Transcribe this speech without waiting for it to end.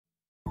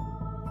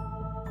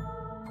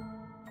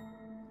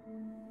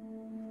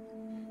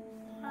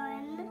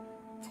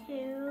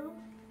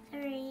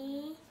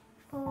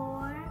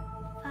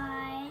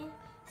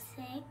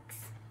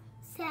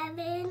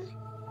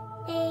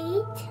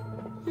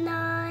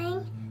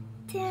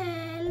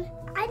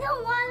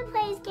don't want to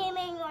play this game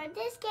anymore.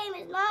 This game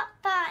is not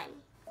fun.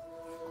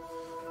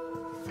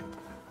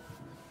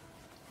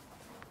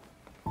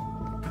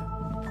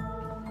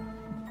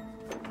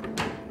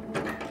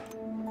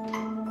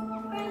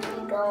 Where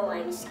can I go?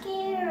 I'm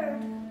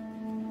scared.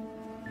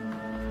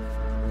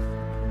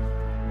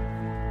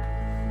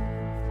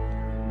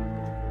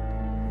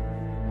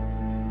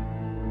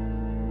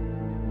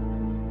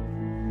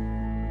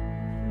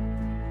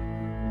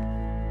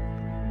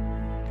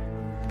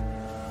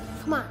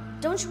 Come on,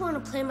 don't you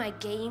want to play my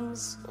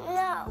games?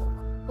 No.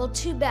 Well,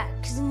 too bad,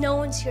 because no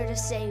one's here to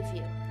save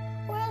you.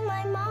 Where's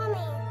my mommy?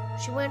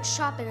 She went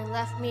shopping and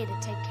left me to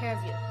take care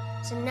of you.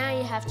 So now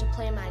you have to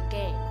play my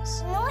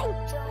games. No, I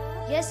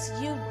don't. Yes,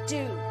 you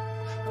do.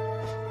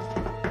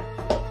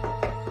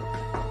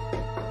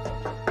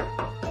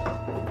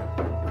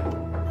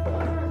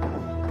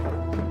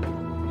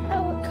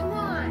 Oh, Come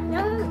on,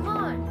 come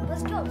on.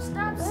 Let's go.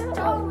 Stop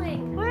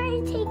stalling. where are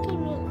you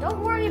taking me?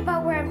 Don't worry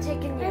about where I'm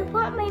taking I you.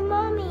 want my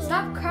mommy.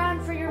 Stop crying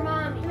for your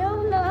mommy.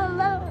 No, no,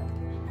 no.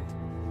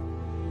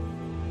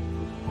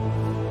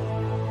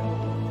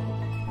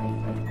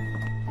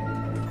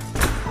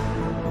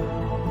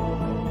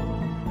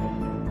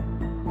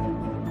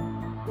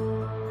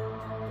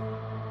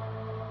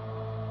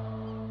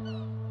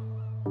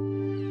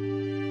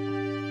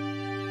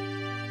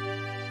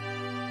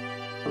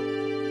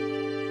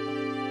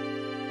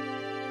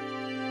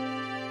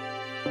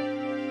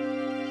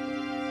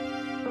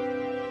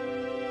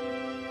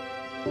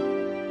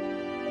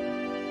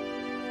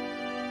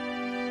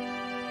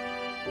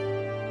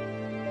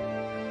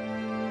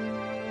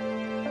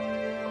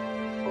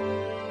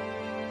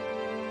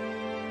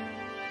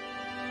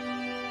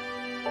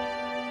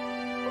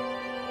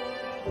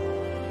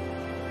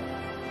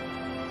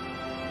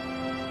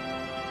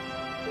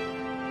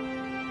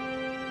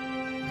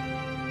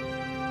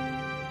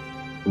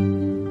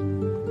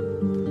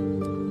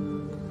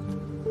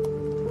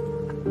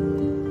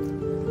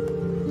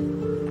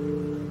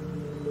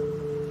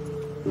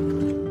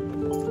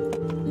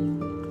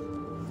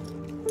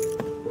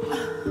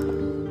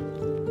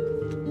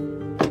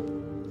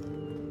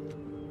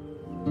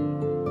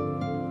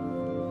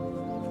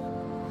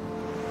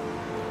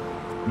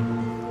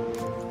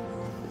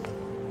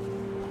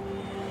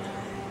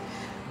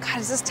 God,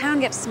 does this town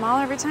get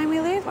smaller every time we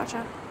leave? Watch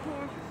out.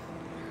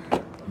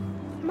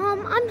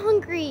 Mom, I'm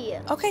hungry.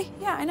 Okay,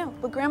 yeah, I know.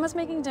 But Grandma's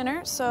making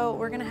dinner, so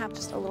we're gonna have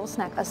just a little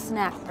snack. A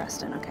snack,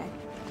 Preston, okay?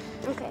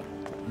 Okay.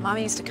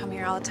 Mommy used to come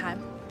here all the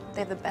time. They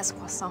have the best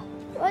croissant.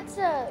 What's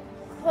a...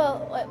 Well,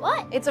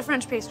 what? It's a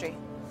French pastry.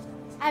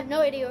 I have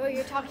no idea what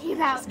you're talking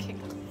about.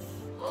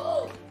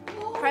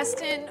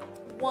 Preston,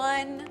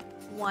 one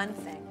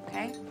thing,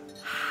 okay?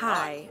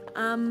 Hi,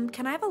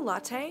 can I have a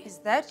latte? Is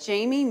that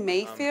Jamie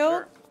Mayfield?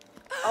 Sure.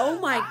 Oh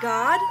my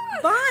God,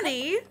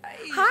 Bonnie!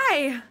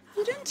 Hi.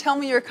 You didn't tell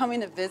me you were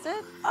coming to visit?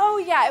 Oh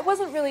yeah, it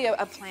wasn't really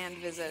a planned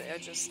visit.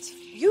 It just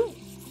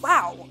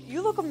wow,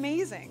 you look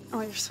amazing.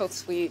 Oh, you're so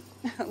sweet.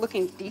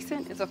 Looking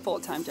decent is a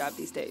full-time job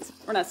these days.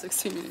 We're not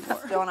 16 anymore.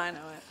 Don't I know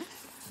it?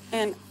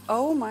 And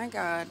oh my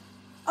God.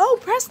 Oh,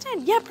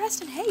 Preston. Yeah,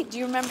 Preston. Hey, do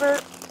you remember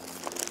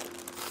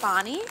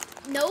Bonnie?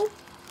 Nope.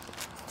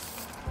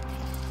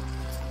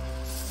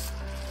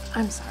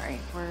 I'm sorry.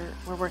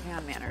 We're working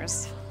on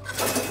manners.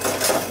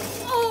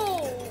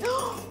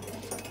 Oh!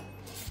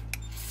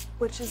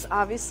 Which is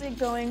obviously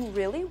going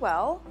really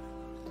well.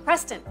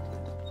 Preston.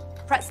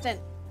 Preston.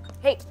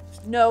 Hey,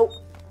 no.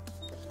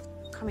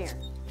 Come here.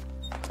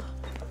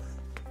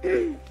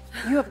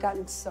 You have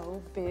gotten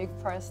so big,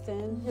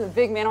 Preston. You're the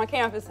big man on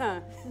campus, huh?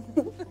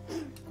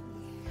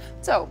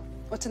 So,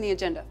 what's in the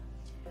agenda?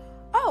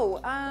 Oh,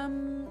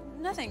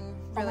 nothing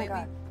Oh really. my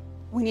God.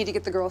 We need to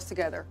get the girls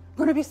together.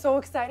 We're gonna be so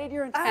excited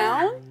you're in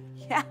town.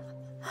 Yeah.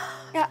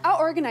 Yeah, I'll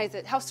organize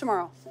it. How's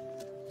tomorrow?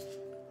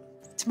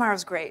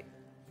 Tomorrow's great.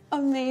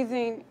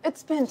 Amazing.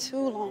 It's been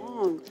too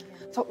long.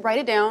 So write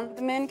it down.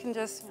 The men can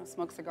just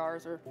smoke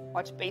cigars or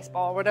watch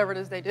baseball, whatever it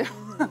is they do.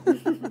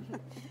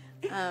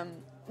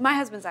 My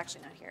husband's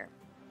actually not here.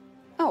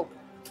 Oh.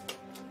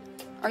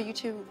 Are you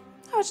two?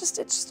 Oh, it's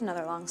just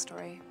another long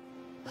story.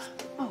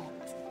 Oh.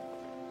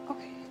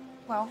 Okay.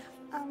 Well,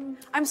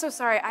 I'm so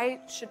sorry. I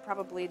should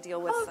probably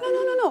deal with.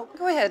 Oh, no.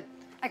 Go ahead.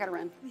 I gotta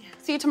run. Yeah.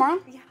 See you tomorrow?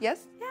 Yeah.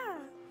 Yes? Yeah.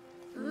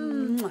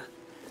 Mwah.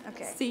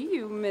 Okay. See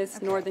you,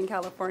 Miss Northern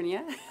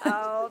California.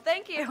 Oh,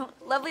 thank you.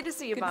 Lovely to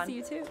see you, Good Bon. to see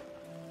you too.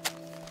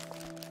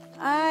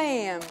 I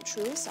am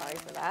truly sorry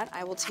for that.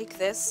 I will take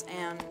this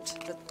and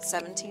the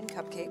 17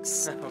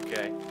 cupcakes.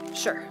 Okay.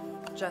 Sure.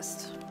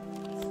 Just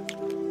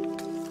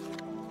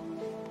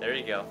There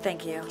you go.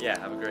 thank you. Yeah,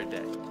 have a great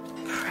day.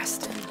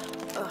 Preston.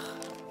 Ugh.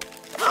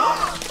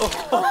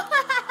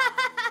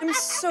 I'm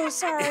so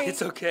sorry.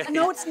 It's okay.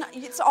 No, it's not.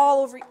 It's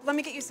all over. Let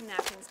me get you some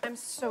napkins. I'm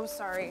so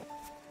sorry.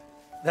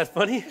 That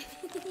funny?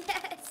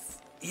 Yes.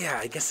 Yeah,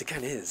 I guess it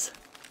kind of is.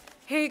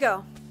 Here you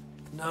go.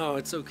 No,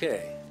 it's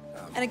okay.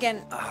 And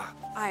again, Ah.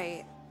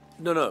 I.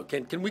 No.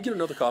 Can we get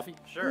another coffee?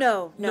 Sure.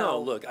 No. No,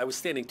 look, I was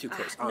standing too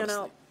close, No, honestly.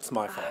 no. It's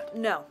my fault.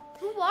 No.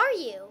 Who are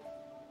you?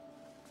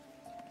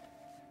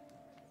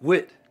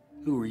 Whit,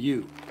 who are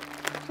you?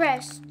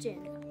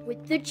 Preston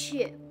with the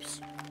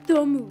chips,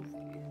 the movie.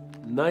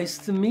 Nice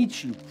to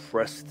meet you,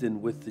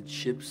 Preston with the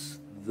Chips,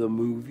 the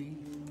movie.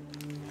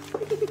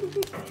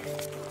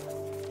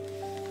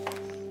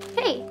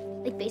 Hey,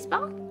 like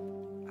baseball?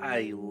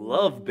 I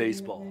love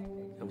baseball.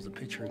 I was a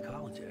pitcher in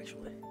college,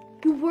 actually.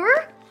 You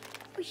were?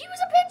 But he was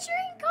a pitcher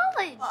in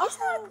college. Isn't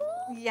that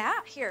cool? Yeah,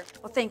 here.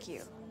 Well, thank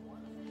you.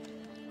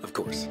 Of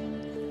course.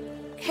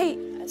 Hey,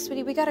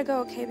 sweetie, we gotta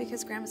go, okay?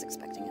 Because Grandma's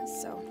expecting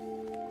us, so.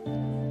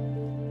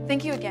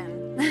 Thank you again.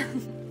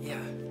 Yeah.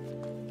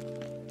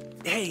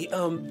 Hey,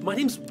 my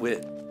name's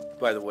Whit,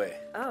 by the way.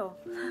 Oh,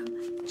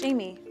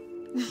 Jamie.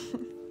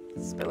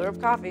 Spiller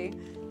of coffee,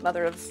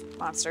 mother of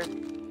monster.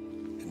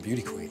 And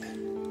beauty queen.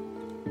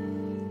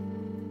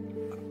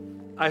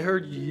 I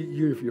heard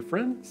your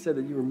friend said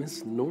that you were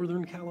Miss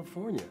Northern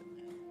California.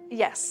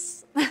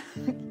 Yes.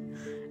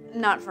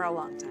 Not for a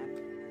long time.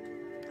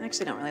 I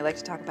actually don't really like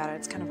to talk about it.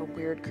 It's kind of a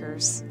weird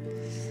curse.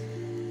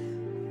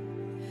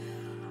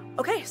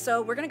 Okay,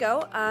 so we're gonna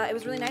go. It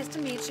was really nice to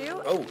meet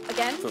you. Oh,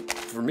 again?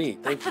 For me,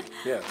 thank you.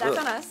 Yeah. That's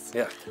on us.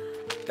 Yeah,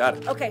 got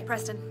it. Okay,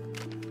 Preston.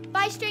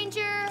 Bye,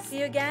 stranger. See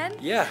you again?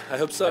 Yeah, I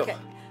hope so. Okay.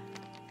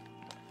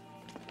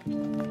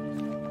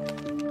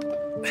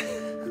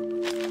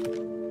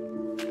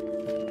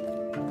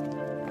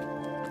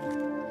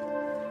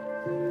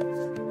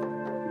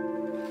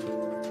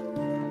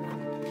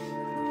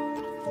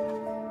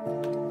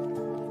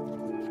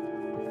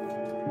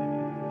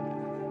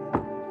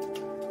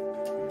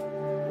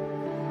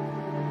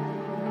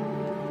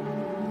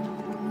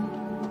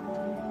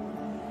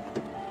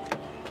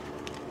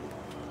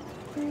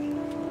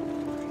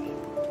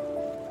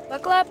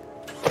 Buckle up.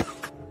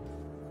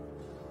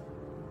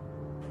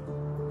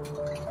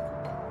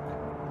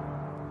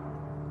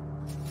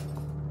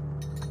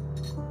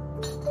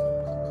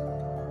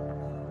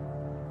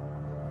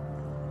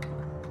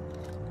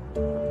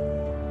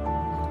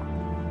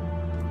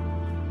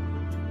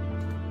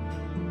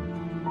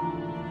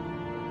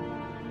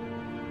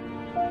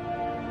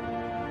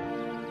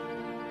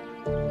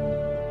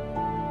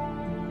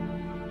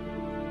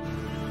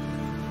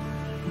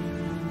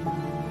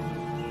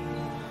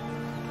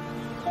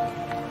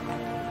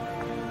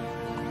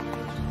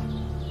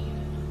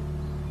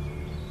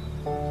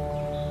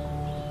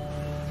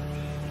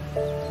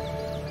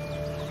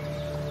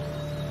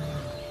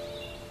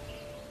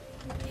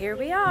 Here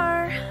we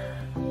are.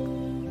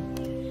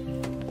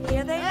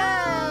 Here they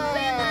are.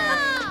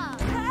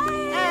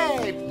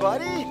 Hey,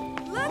 buddy!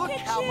 Look at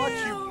how much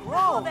you. you've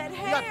All grown. that You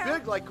got hair.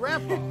 big like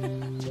Grandpa.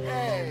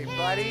 Hey,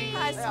 buddy!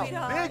 Hi, how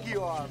sweetheart. big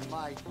you are!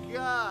 My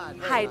God!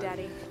 Hey, Hi,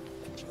 honey.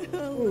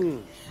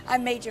 Daddy. I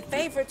made your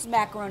favorites,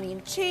 macaroni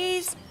and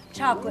cheese,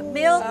 chocolate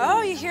milk.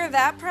 Oh, you hear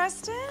that,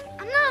 Preston?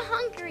 I'm not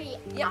hungry.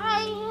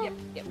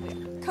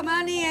 Come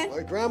on in.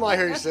 Boy, Grandma, I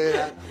hear you say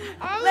that.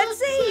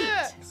 Let's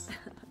eat.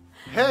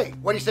 Hey,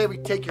 what do you say we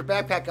take your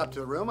backpack up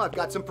to the room? I've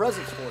got some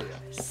presents for you.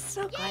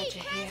 So glad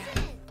you're here.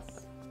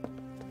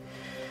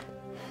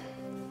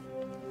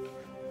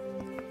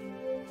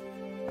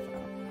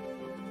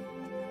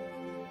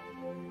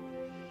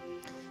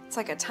 It's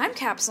like a time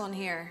capsule in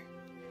here.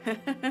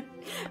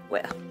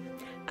 Well,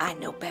 I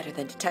know better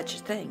than to touch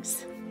your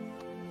things.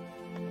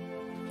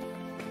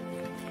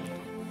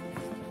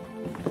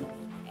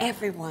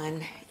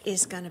 Everyone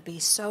is going to be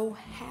so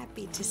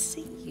happy to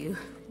see you.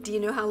 Do you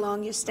know how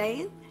long you're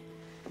staying?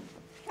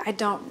 I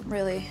don't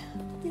really.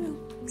 You know,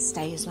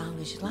 stay as long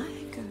as you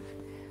like.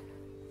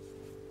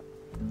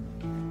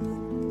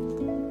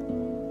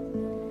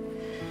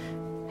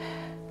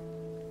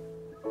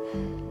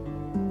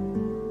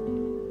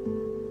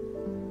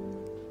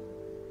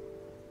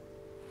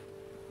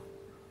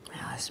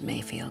 Well, as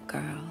Mayfield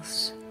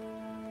girls,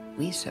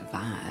 we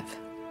survive.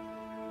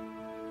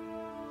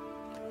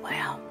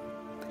 Well,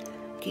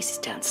 Casey's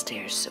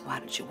downstairs, so why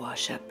don't you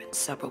wash up and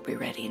supper will be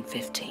ready in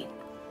 15.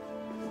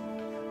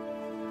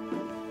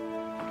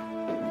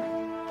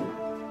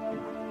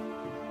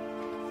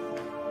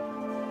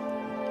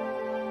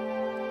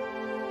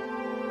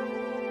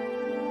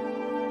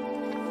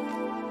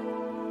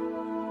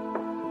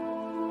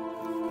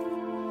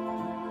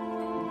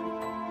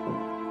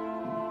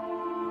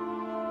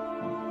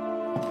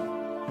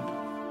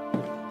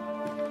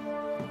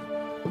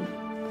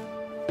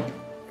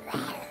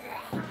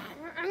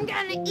 I'm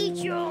gonna eat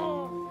you.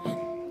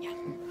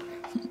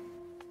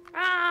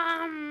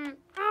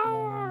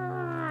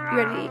 You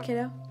ready to eat,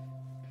 kiddo?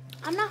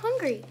 I'm not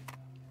hungry.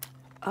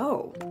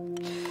 Oh.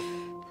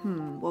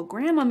 Well,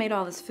 Grandma made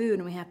all this food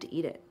and we have to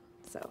eat it.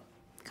 So,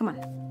 come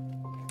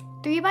on.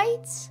 3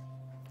 bites?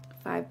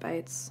 5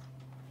 bites.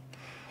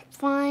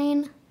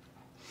 Fine.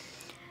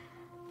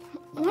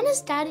 When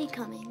is Daddy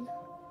coming?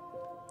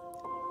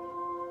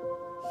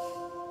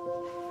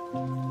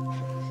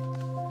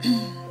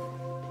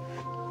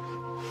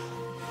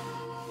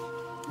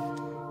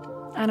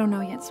 I don't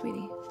know yet,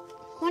 sweetie.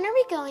 When are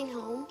we going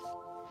home?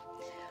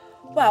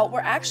 Well,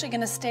 we're actually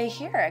gonna stay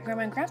here at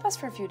Grandma and Grandpa's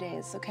for a few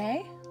days,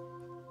 okay?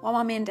 While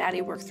Mommy and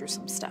Daddy work through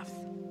some stuff.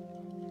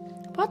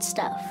 What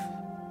stuff?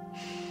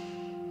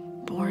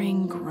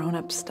 Boring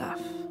grown-up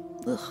stuff.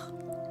 Ugh.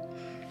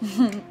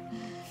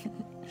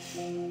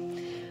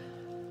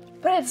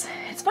 But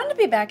it's fun to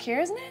be back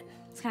here, isn't it?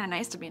 It's kind of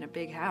nice to be in a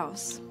big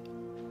house.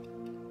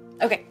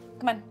 Okay,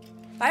 come on.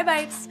 5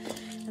 bites,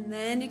 and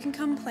then you can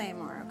come play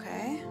more,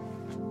 okay?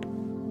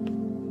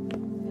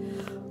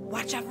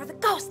 Watch out for the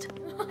ghost.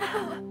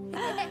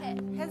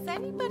 Has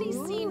anybody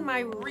seen my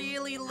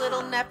really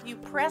little nephew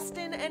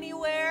Preston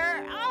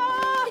anywhere?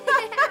 Oh!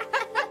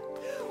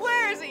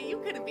 Where is he? You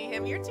couldn't be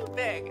him. You're too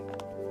big.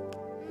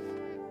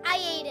 I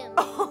ate him.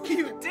 Oh,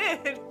 you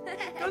did?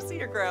 Go see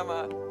your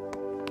grandma.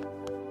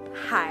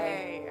 Hi.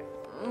 Hey.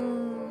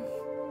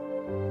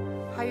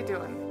 How you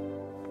doing?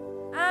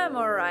 I'm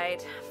all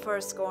right for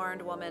a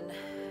scorned woman.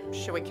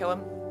 Should we kill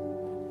him?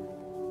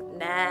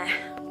 Nah.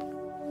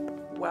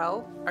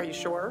 Well, are you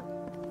sure?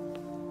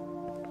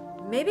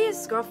 Maybe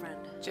his girlfriend.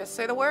 Just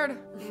say the word.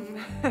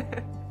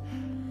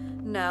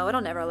 No,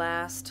 it'll never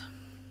last.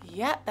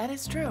 Yeah, that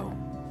is true.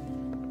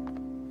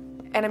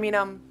 And I mean,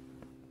 I'm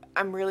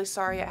really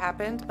sorry it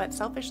happened, but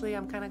selfishly,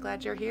 I'm kind of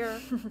glad you're here.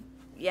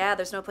 Yeah,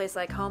 there's no place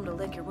like home to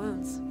lick your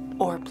wounds.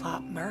 Or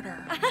plot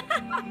murder.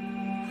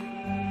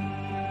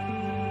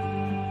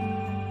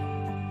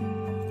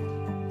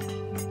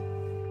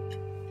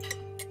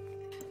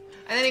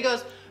 And then he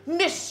goes,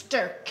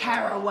 Mr.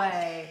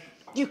 Caraway,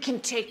 you can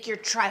take your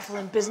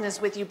trifling business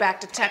with you back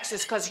to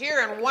Texas, because here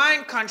in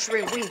wine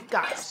country, we've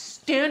got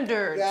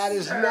standards. That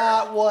is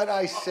not what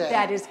I said.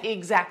 That is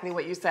exactly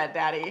what you said,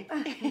 Daddy.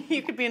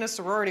 You could be in a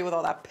sorority with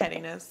all that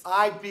pettiness.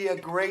 I'd be a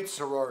great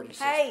sorority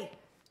sister. Hey,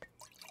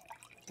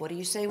 what do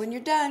you say when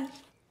you're done?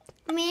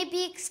 May I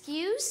be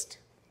excused?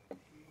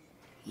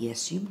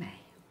 Yes, you may.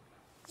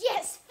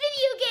 Yes,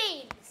 video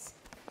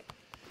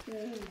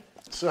games.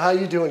 So how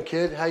you doing,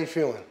 kid? How you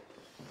feeling?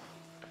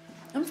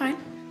 I'm fine.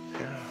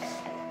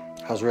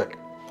 How's Rick?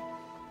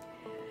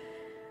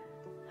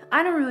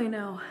 I don't really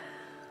know.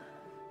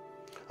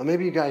 Well,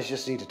 maybe you guys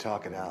just need to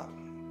talk it out.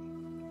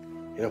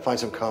 You know, find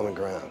some common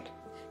ground.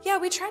 Yeah,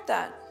 we tried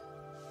that.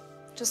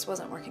 Just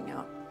wasn't working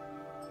out.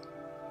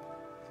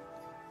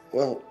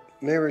 Well,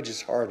 marriage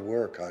is hard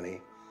work, honey.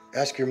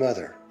 Ask your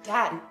mother.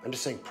 Dad. I'm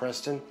just saying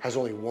Preston has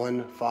only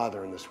one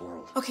father in this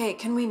world. Okay,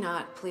 can we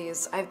not,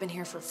 please? I've been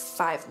here for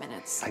 5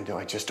 minutes. I know,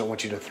 I just don't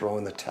want you to throw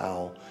in the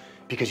towel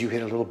because you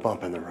hit a little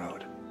bump in the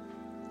road.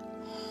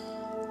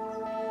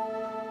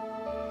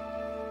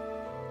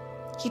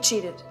 He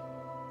cheated.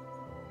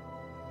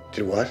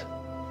 Did what?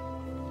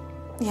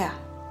 Yeah.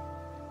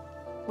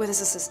 With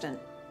his assistant.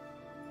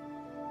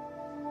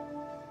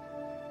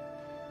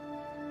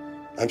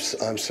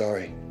 I'm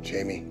sorry,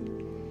 Jamie.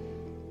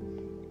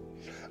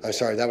 I'm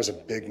sorry, that was a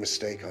big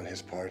mistake on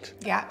his part.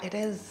 Yeah, it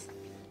is.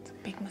 It's a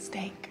big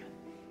mistake.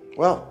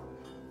 Well,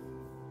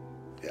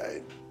 yeah,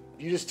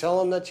 you just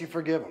tell him that you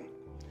forgive him.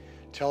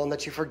 Tell him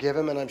that you forgive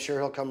him, and I'm sure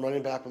he'll come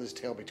running back with his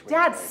tail between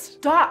Dad, his legs.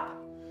 stop.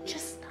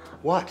 Just stop.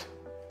 What?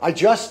 I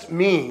just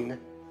mean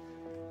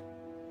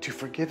to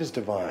forgive is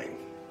divine.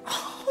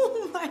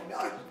 Oh my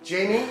God.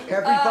 Jamie,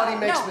 everybody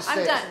makes no,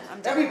 mistakes.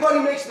 I'm done. Everybody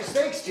makes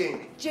mistakes,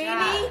 Jamie.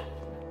 Jamie?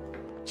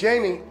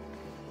 Jamie.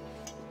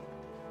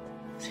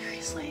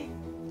 Seriously?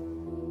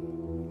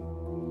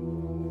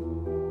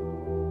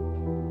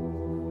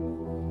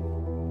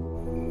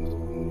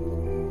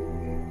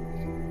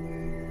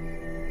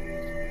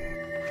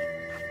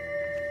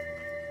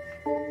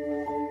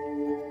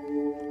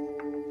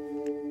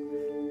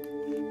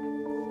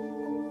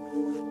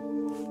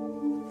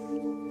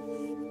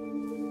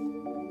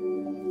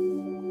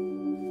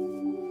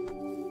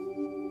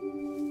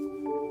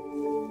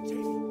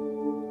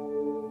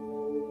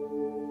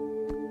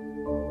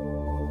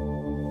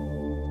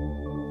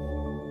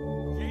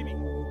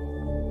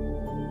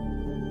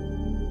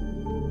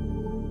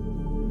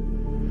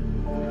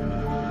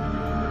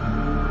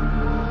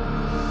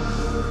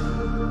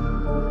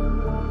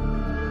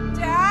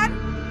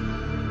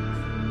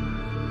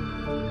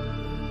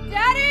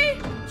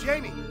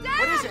 Jamie,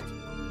 what is it?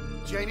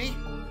 Jamie?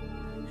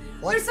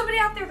 What? There's somebody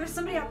out there. There's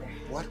somebody out there.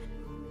 What?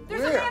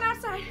 There's Where? a man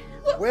outside.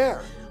 Look,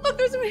 Where? look,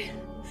 there's somebody.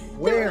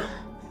 Where?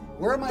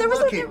 Where am I There was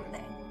looking?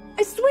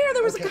 I swear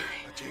there was Okay. a guy.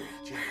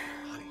 Jamie,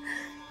 honey.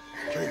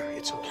 Come here.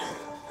 It's okay.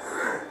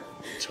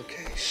 It's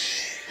okay.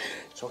 Shh.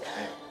 It's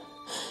okay.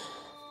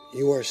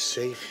 You are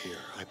safe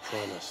here, I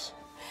promise.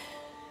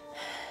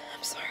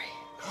 I'm sorry.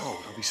 No,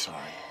 don't be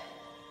sorry.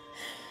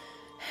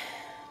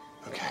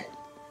 Okay.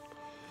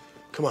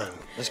 Come on,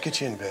 let's get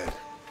you in bed.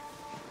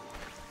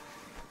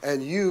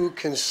 And you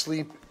can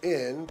sleep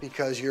in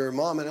because your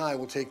mom and I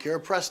will take care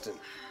of Preston.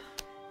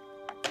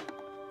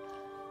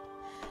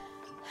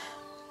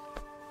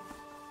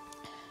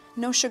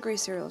 No sugary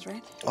cereals,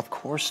 right? Of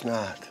course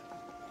not.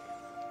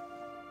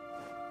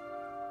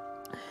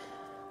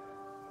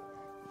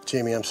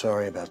 Jamie, I'm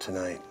sorry about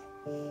tonight.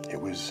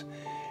 It was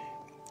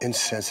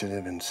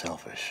insensitive and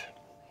selfish.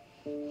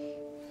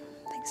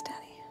 Thanks,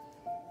 Daddy.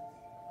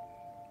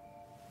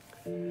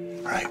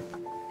 All right.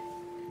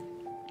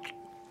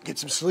 Get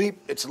some sleep.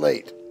 It's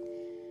late.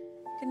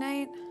 Good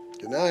night.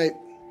 Good night.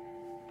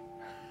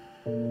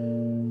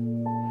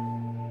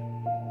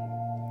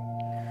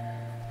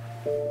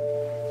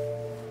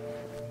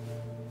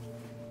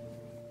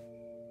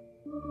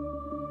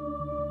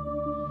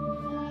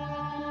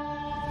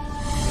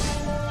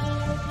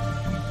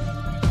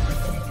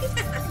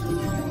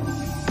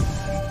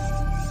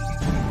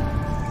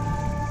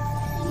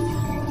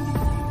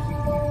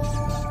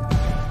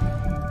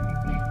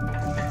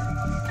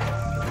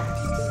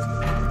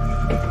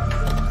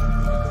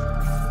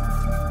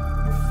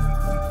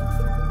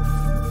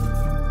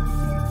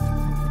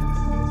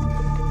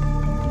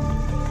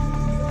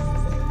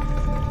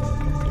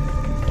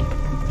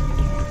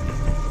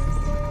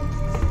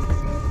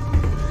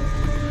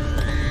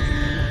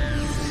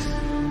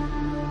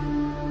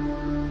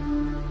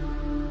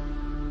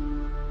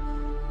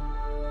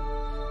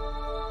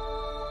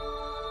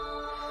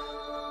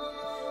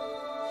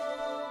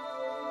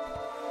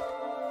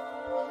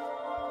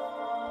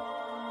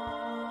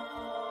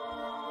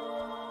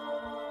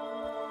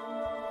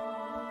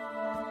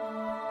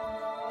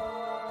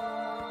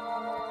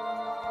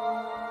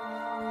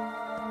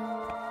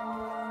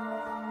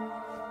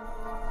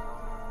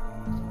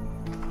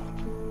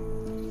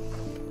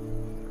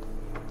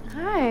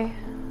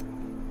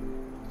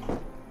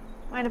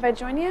 Mind if I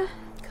join you?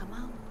 Come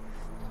on.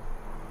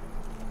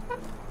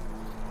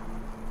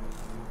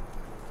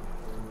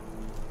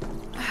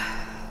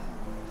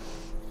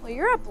 Well,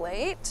 you're up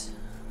late.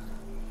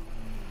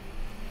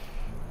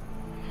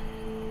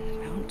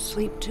 I don't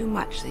sleep too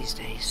much these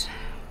days.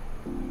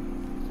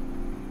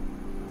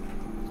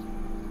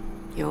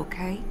 You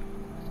okay?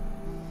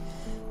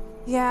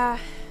 Yeah,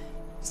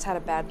 just had a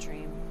bad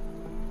dream.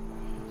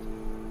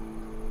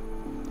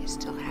 You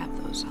still have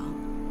those, huh?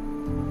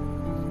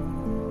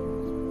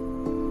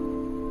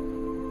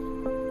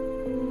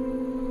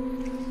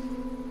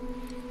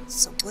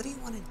 So what do you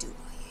want to do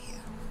while you're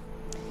here?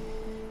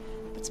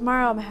 But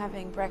tomorrow I'm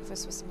having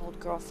breakfast with some old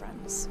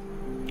girlfriends.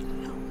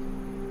 Oh,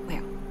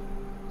 well,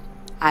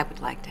 I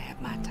would like to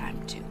have my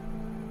time too.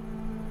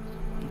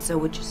 And so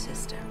would your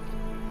sister.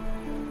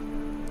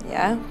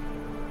 Yeah?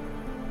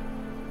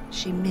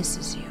 She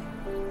misses you.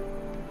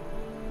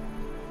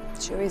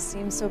 She always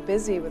seems so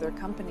busy with her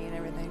company and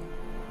everything.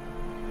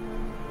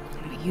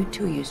 You know, you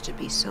two used to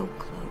be so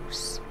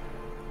close.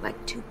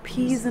 Like two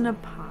Peas in a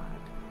pod.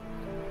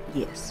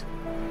 Yes.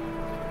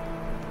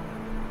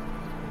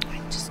 I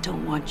just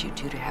don't want you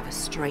two to have a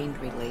strained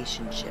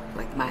relationship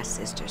like my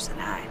sisters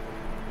and I.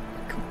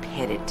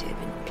 Competitive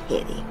and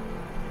petty.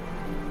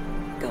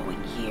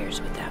 Going years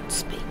without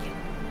speaking.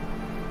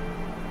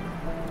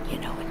 You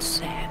know, it's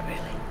sad,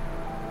 really.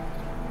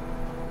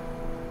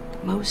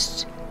 The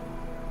most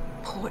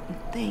important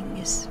thing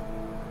is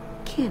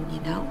Kim, you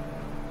know?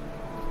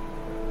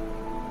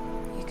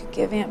 You could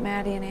give Aunt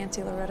Maddie and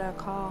Auntie Loretta a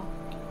call.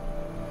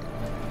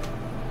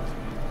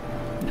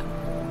 No.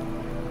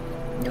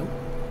 No.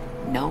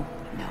 No.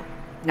 No.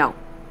 No.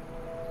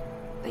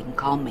 They can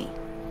call me.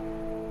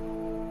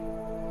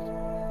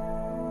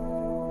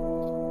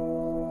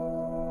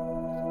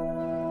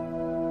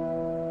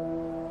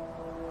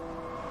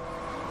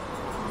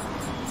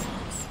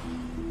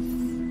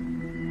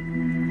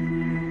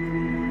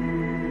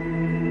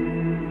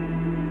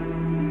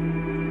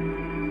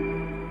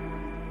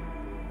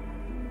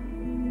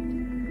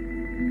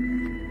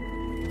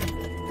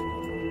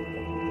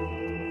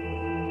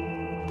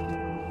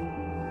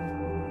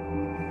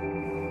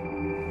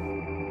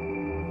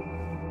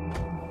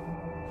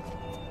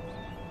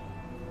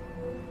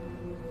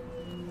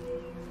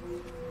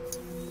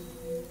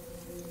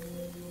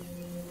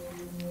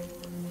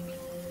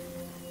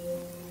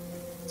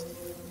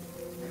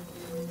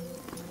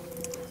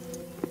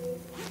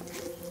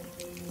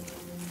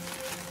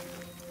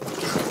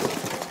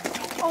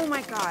 Oh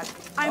my God.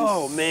 I'm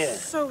Oh, man.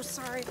 so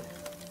sorry.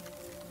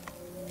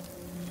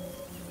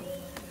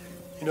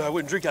 You know, I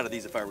wouldn't drink out of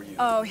these if I were you.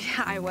 Oh,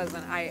 yeah, I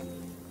wasn't.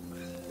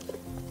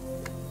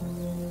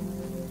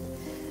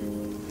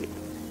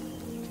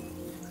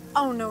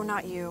 Oh, no,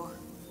 not you.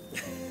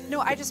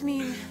 No, I just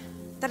mean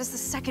that is the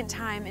second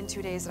time in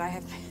 2 days that I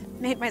have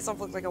made myself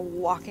look like a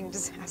walking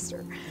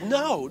disaster.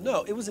 No,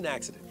 it was an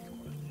accident.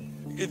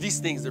 These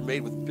things, they're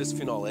made with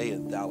bisphenol A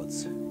and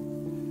phthalates.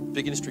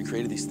 Big industry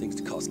created these things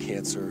to cause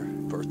cancer,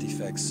 birth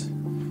defects,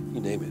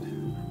 you name it.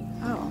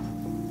 Oh.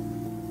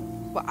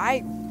 Well,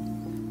 I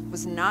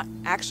was not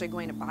actually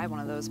going to buy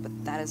one of those, but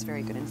that is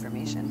very good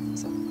information,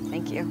 so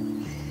thank you.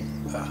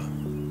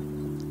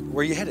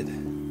 Where are you headed?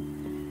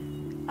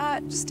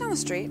 Just down the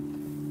street.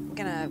 I'm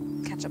gonna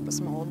catch up with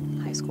some old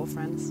high school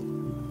friends.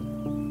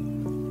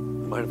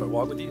 Mind if I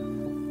walk with you?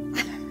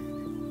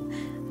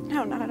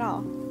 No, not at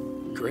all.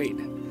 Great.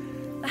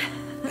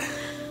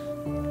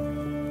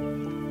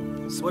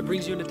 So what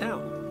brings you into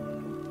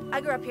town?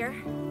 I grew up here,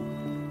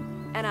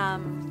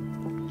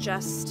 and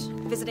just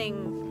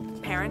visiting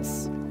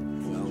parents.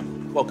 Well,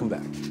 welcome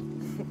back.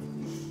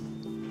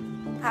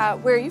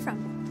 Where are you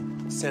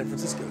from? San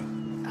Francisco.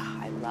 Oh,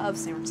 I love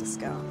San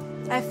Francisco.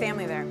 I have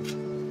family there.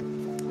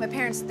 My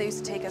parents, they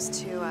used to take us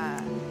to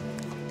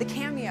the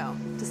Cameo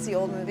to see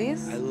old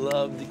movies. I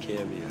love the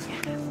Cameo.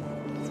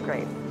 It's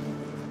great.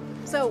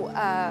 So,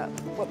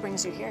 what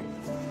brings you here?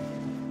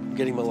 I'm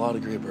getting my law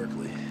degree at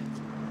Berkeley.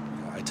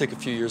 I took a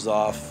few years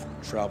off,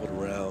 traveled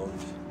around.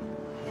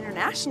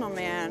 International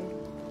man.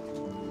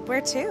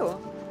 Where to?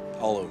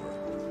 All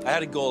over. I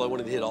had a goal. I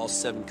wanted to hit all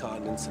 7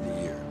 continents in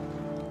a year.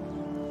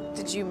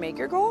 Did you make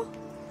your goal?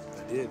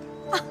 I did.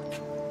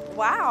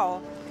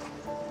 Wow.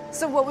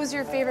 So what was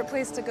your favorite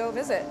place to go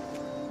visit?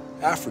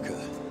 Africa.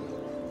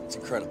 It's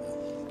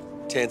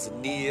incredible.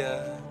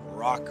 Tanzania,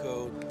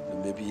 Morocco,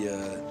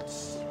 Namibia.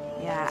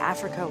 Yeah,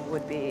 Africa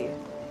would be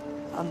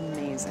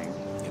amazing.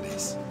 It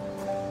is.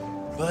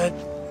 But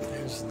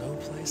there's no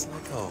place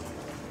like home.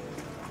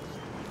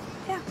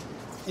 Yeah.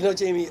 You know,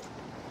 Jamie,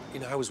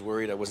 I was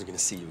worried I wasn't going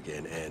to see you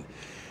again, and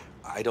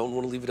I don't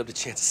want to leave it up to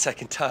chance a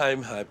second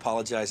time. I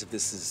apologize if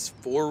this is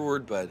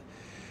forward, but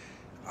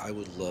I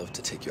would love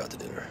to take you out to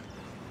dinner.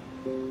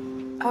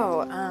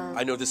 Oh,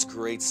 I know this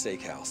great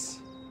steakhouse.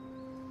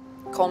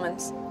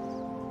 Coleman's.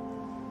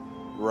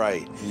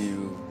 Right,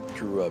 you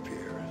grew up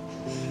here.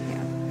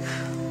 Yeah.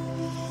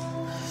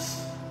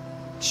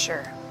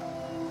 Sure.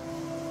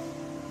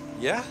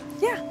 Yeah?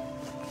 Yeah.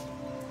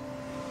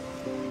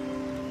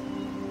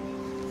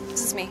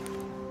 This is me.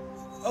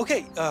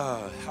 Okay,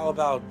 how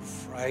about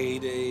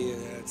Friday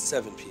at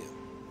 7 p.m.?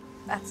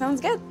 That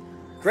sounds good.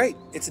 Great,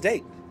 it's a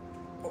date.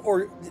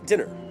 Or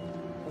dinner,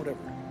 whatever.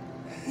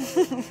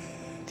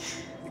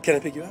 Can I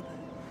pick you up?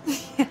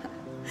 Yeah.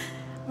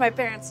 My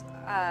parents,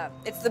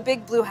 it's the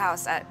big blue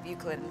house at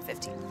Euclid and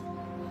 15th.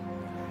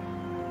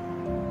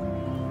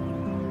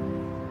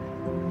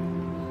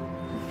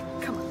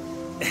 Come on.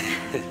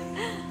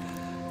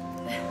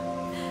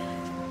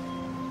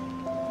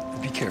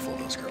 Be careful of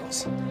those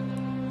girls.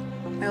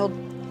 My old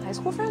high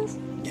school friends?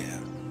 Yeah.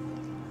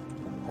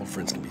 Old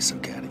friends can be so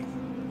catty.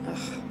 Ugh.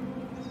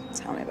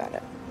 Tell me about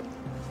it.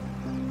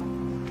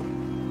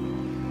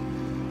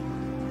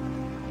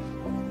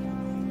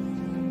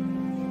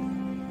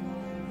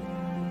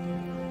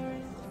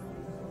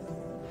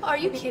 Are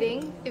you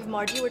kidding? If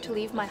Margie were to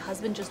leave, my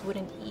husband just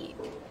wouldn't eat.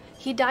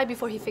 He'd die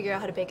before he figured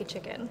out how to bake a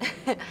chicken.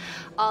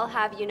 I'll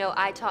have you know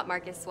I taught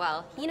Marcus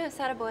well. He knows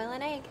how to boil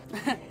an egg.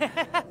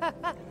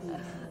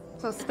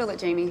 So spill it,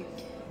 Jamie.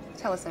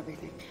 Tell us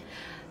everything.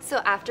 So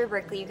after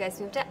Berkeley, you guys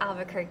moved to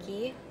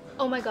Albuquerque.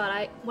 Oh my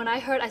God, when I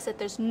heard, I said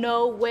there's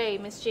no way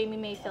Miss Jamie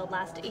Mayfield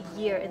lasted a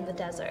year in the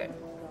desert.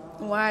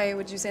 Why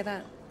would you say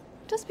that?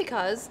 Just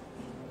because.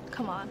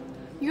 Come on.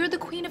 You're the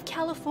queen of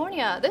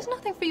California. There's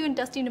nothing for you in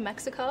dusty New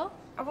Mexico.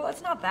 Oh, well,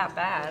 it's not that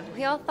bad.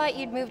 We all thought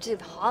you'd move to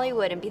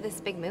Hollywood and be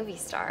this big movie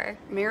star.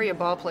 Marry a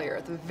ball player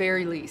at the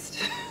very least.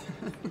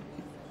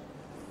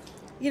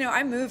 You know,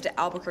 I moved to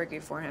Albuquerque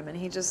for him, and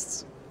he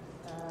just...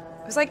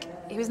 It was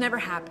like he was never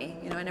happy.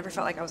 You know, I never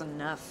felt like I was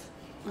enough.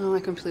 Oh, I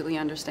completely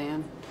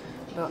understand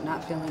about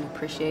not feeling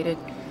appreciated,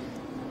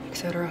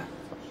 etc.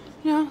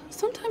 You know,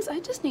 sometimes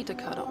I just need to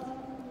cuddle.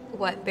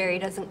 What, Barry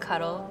doesn't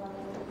cuddle?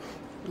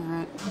 All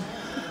right.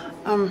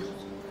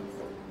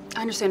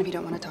 I understand if you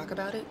don't want to talk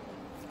about it.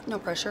 No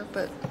pressure,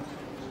 but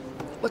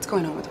what's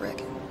going on with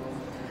Rick?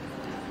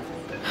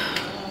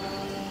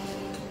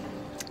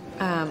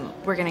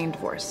 We're getting a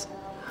divorce.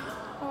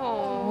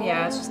 Oh.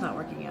 Yeah, it's just not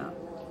working out.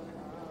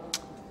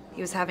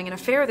 He was having an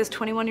affair with his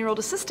 21-year-old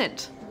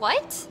assistant.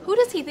 What? Who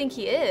does he think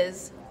he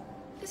is?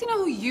 Does he know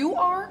who you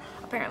are?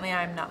 Apparently,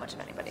 I'm not much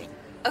of anybody.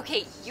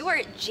 Okay, you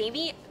are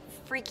Jamie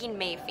freaking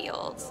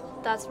Mayfield.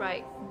 That's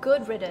right.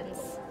 Good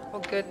riddance.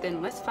 Well, good,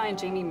 then let's find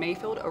Jamie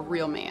Mayfield a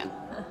real man.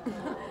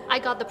 I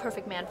got the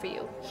perfect man for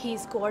you.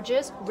 He's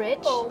gorgeous, rich.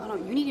 Hold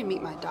on, you need to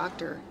meet my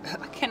doctor.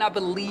 I cannot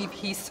believe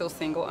he's still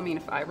single. I mean,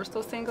 if I were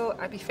still single,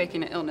 I'd be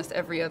faking an illness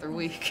every other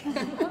week.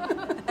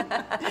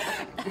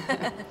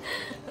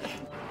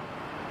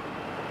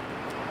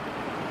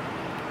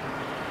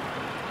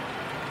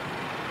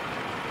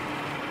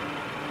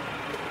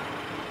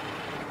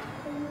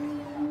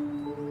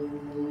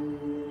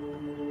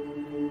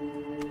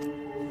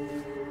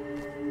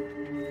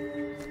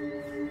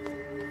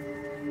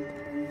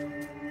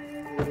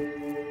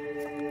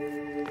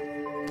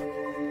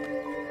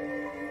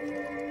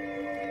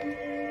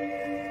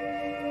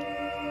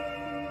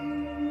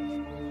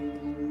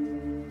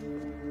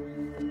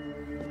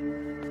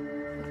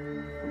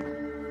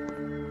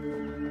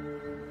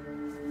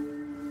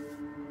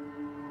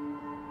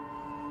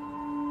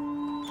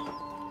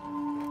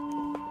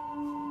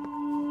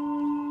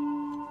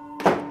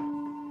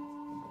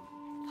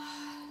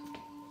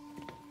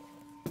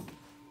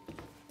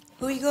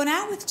 Who are you going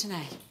out with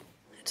tonight?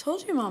 I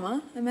told you,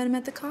 Mama. I met him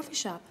at the coffee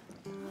shop.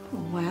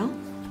 Well,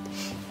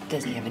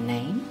 does he have a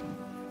name?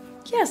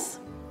 Yes.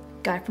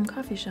 Guy from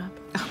coffee shop.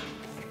 Oh.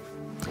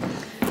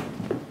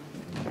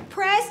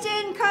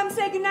 Preston, come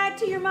say goodnight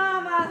to your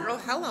mama. Oh,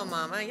 hello,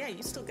 Mama. Yeah,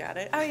 you still got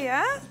it. Oh,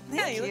 yeah?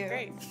 Yeah, you look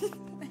great.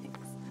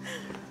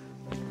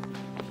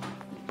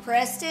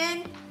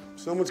 Preston?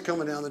 Someone's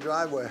coming down the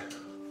driveway.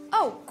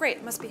 Oh, great.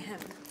 It must be him.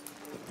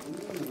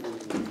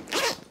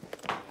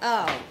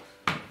 Oh.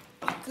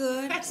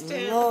 Good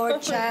Preston.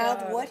 Lord,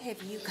 child, what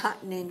have you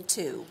gotten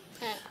into?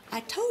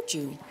 I told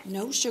you,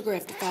 no sugar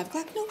after 5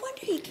 o'clock. No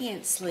wonder he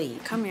can't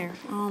sleep. Come here.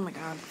 Oh, my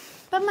God.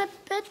 But my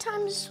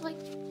bedtime's like,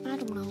 I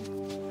don't know,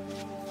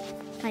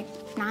 like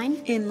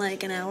 9? In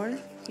like an hour?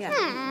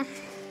 Yeah.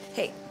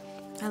 Hey,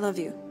 I love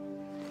you.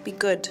 Be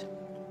good.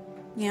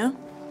 Yeah?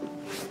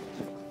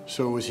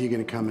 So was he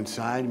gonna come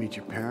inside and meet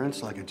your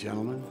parents like a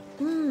gentleman?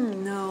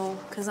 No,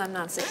 because I'm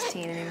not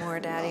 16 anymore,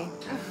 Daddy.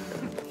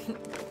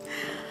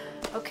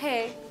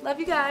 Okay, love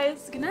you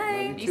guys. Good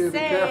night. You too, be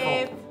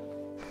careful.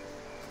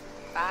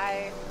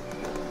 Bye.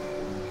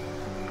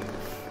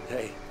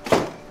 Hey,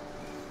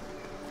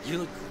 you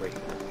look great.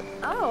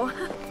 Oh,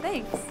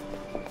 thanks.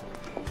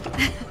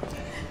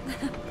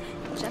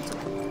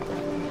 Gentlemen.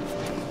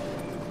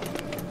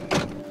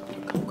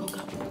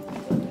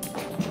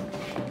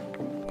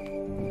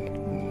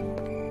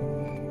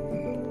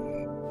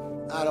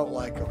 I don't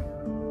like him.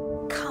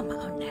 Come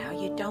on now,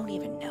 you don't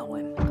even know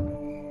him.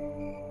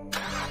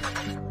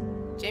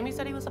 Jamie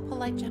said he was a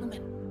polite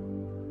gentleman.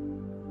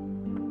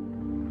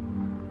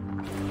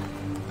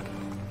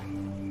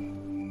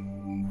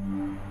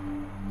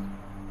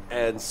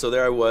 And so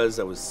there I was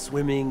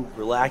swimming,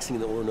 relaxing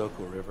in the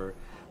Orinoco River,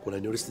 when I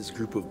noticed this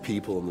group of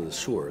people on the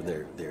shore, and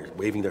they're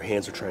waving their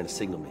hands or trying to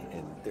signal me,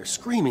 and they're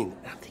screaming,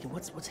 and I'm thinking,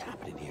 what's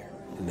happening here?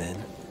 And then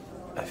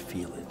I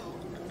feel it.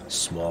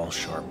 Small,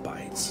 sharp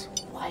bites.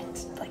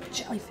 What? Like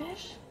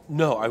jellyfish?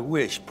 No, I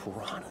wish.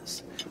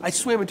 Piranhas. I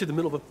swam into the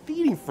middle of a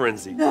feeding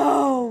frenzy.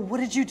 No! What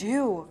did you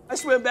do? I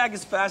swam back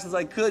as fast as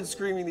I could,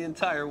 screaming the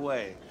entire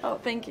way. Oh,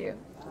 thank you.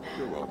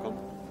 You're welcome.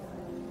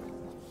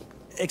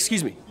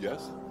 Excuse me.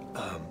 Yes?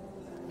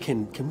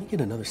 Can we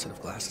get another set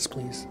of glasses,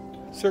 please?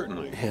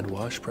 Certainly. Hand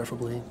wash,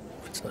 preferably,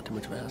 if it's not too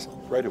much of a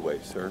hassle. Right away,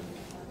 sir.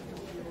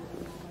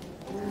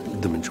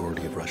 The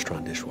majority of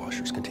restaurant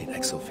dishwashers contain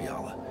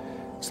exofiala.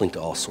 It's linked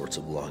to all sorts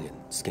of lung and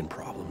skin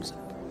problems.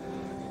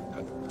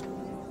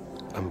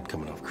 I'm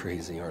coming off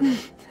crazy, aren't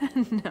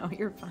I? No,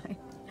 you're fine.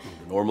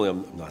 Normally,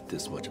 I'm not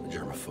this much of a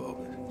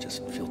germaphobe.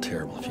 Just feel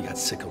terrible if you got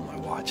sick on my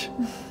watch.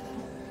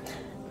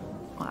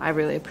 Well, I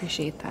really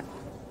appreciate that.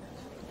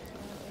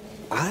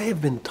 I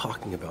have been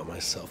talking about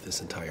myself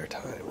this entire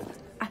time.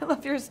 I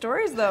love your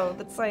stories, though.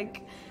 It's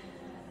like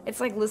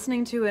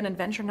listening to an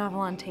adventure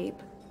novel on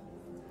tape.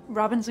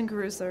 Robinson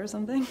Crusoe or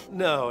something.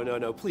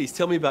 No. Please,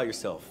 tell me about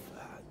yourself.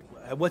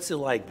 What's it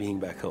like being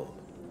back home?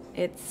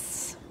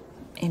 It's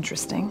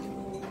interesting.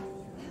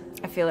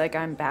 I feel like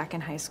I'm back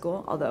in high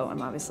school, although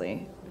I'm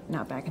obviously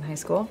not back in high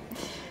school.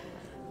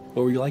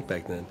 What were you like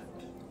back then?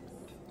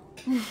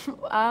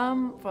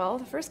 Well,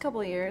 the first couple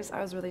of years,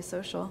 I was really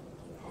social.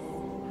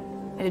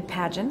 I did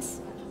pageants.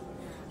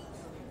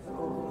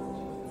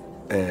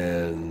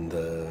 And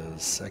the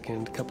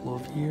second couple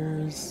of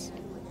years?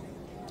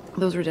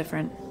 Those were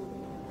different.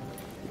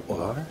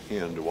 What?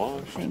 Hand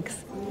wash.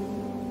 Thanks.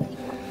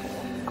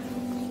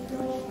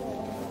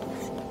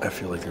 I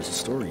feel like there's a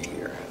story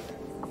here.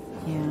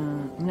 Yeah,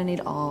 I'm gonna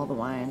need all the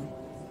wine.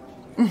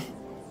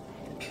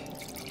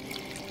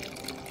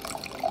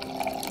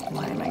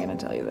 Why am I gonna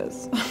tell you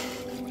this?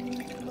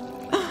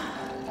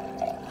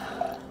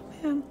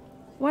 Man,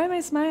 why am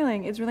I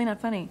smiling? It's really not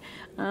funny.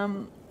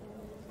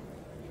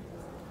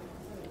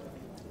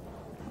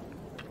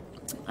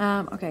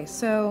 Okay,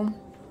 so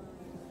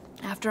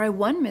after I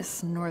won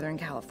Miss Northern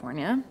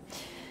California,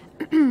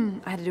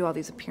 I had to do all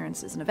these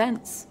appearances and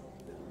events.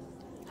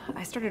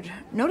 I started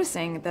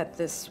noticing that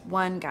this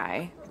one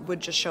guy would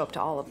just show up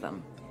to all of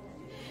them.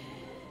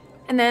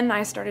 And then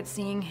I started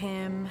seeing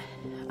him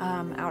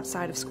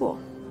outside of school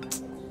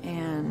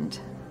and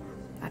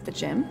at the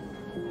gym.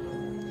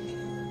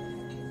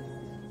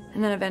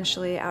 And then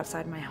eventually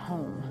outside my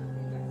home.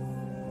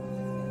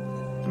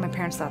 And my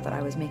parents thought that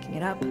I was making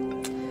it up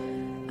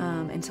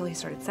until he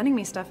started sending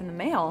me stuff in the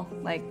mail,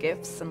 like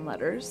gifts and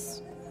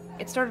letters.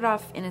 It started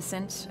off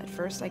innocent at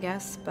first, I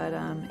guess, but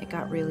it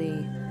got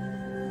really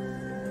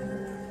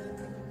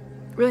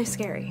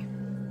scary.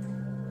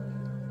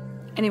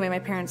 Anyway, my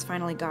parents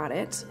finally got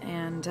it,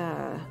 and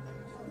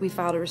we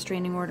filed a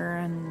restraining order,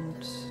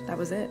 and that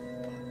was it.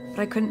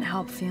 But I couldn't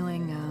help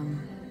feeling,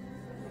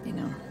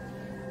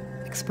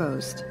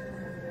 exposed.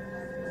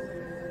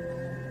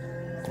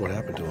 What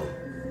happened to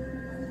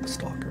him? The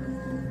stalker.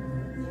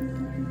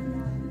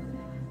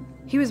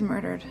 He was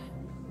murdered.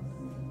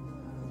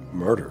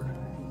 Murdered?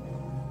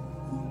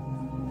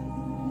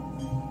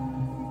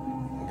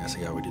 I guess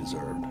he got what he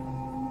deserved.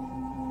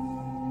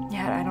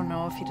 Yeah, I don't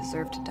know if he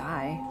deserved to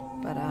die,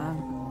 but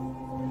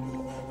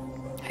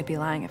I'd be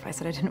lying if I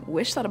said I didn't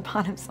wish that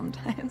upon him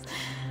sometimes.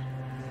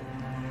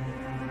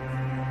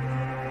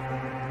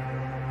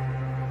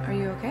 Are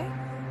you okay?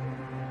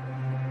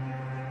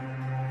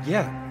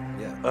 Yeah.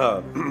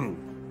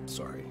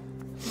 Sorry.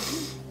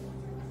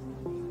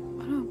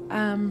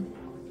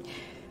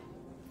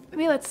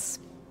 Maybe let's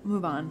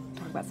move on,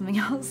 talk about something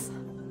else.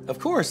 Of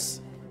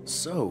course.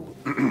 So,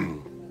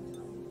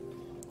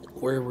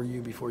 where were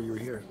you before you were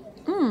here?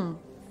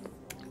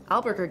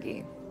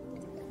 Albuquerque.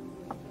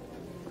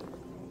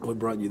 What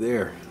brought you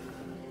there?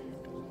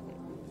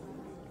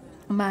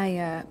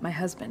 My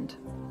husband.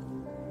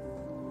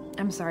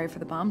 I'm sorry for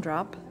the bomb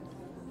drop.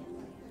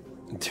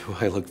 Do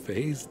I look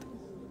fazed?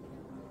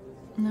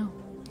 No,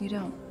 you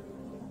don't.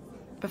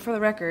 But for the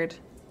record,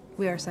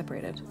 we are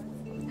separated.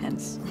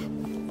 Hence.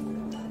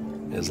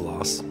 His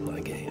loss, my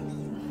gain.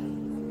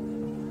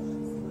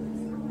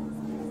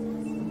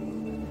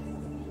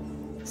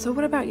 So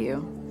what about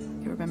you?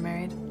 You ever been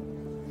married?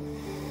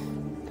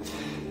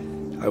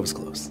 I was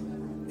close.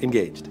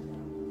 Engaged.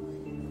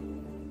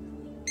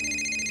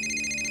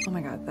 Oh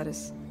my god, that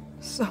is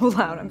so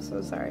loud. I'm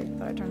so sorry.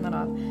 Thought I turned that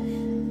off.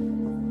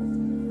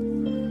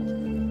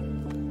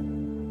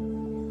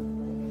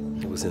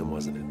 It was him,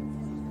 wasn't it?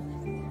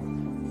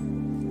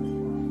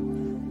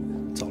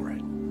 It's all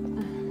right.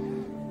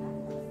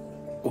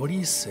 What do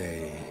you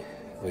say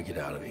we get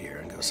out of here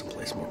and go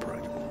someplace more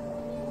private?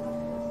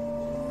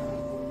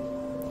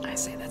 I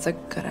say that's a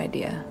good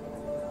idea.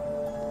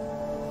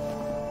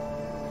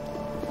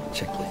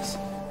 Check, please.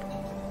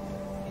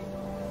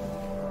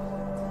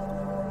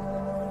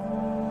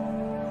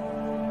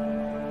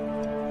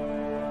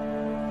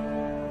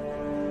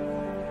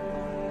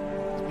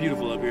 It's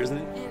beautiful up here, isn't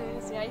it? It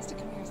is. Yeah, I used to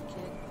come here as a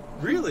kid.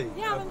 Really?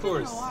 Yeah, of I've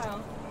course. been here a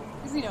while.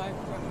 Because, you know, I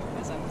grew up here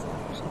as I was a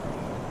kid.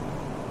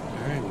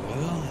 All right,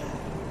 well,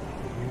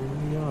 here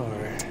we are.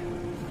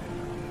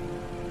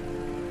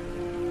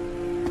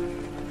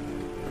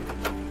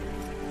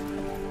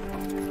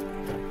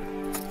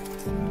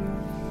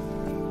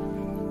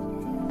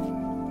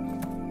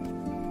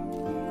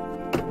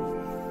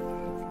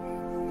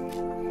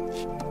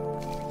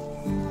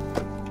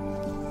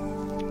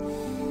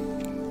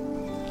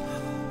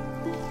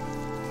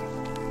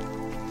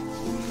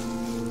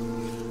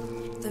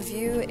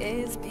 view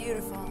is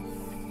beautiful.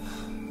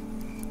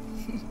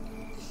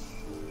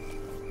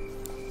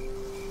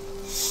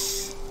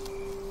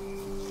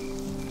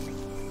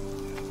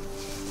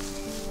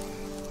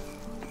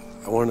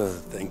 I want to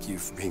thank you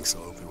for being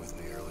so open with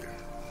me earlier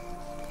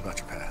about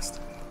your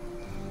past.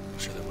 I'm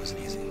sure that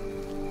wasn't easy.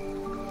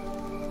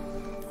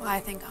 Well, I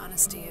think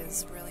honesty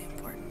is really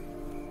important.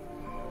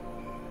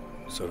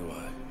 So do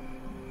I.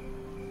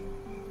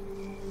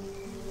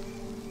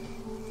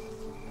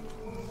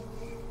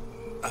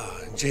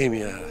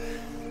 Jamie, I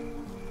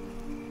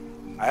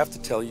have to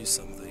tell you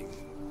something.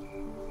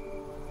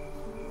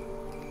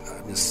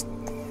 I'm just a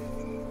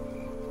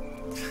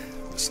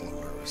little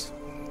nervous.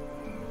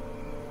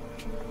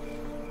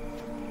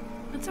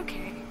 That's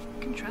okay. You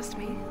can trust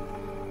me.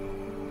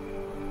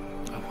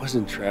 I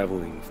wasn't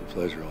traveling for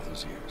pleasure all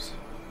those years.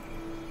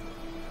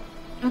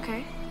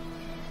 Okay.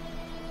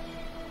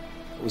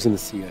 I was in the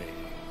CIA.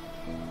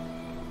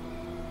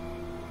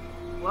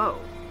 Whoa.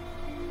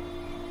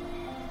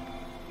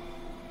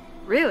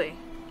 Really?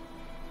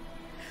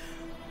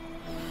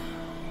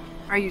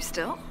 Are you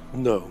still?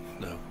 No.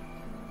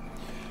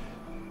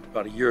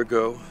 About a year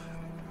ago,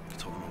 I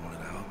told them I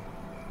wanted out.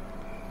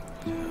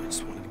 I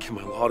just wanted to get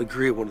my law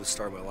degree. I wanted to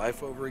start my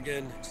life over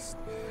again.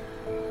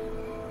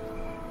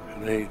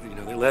 And they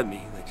let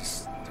me.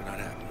 They're not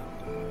happy.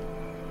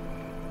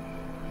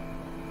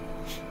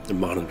 They're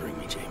monitoring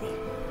me, Jamie.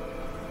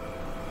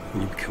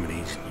 When you become an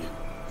agent,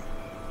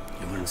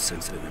 you learn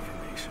sensitive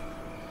information.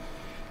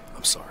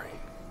 I'm sorry.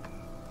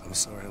 I'm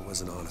sorry I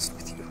wasn't honest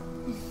with you.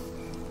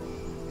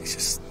 It's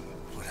just,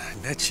 when I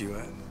met you,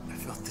 I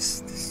felt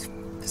this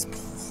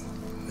pull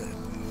that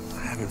I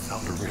haven't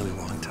felt in a really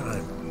long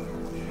time.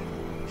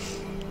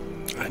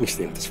 I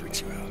understand if this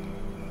freaks you out.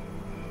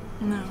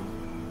 No,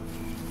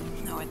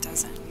 it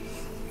doesn't.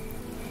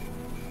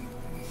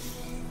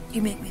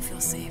 You make me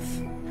feel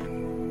safe.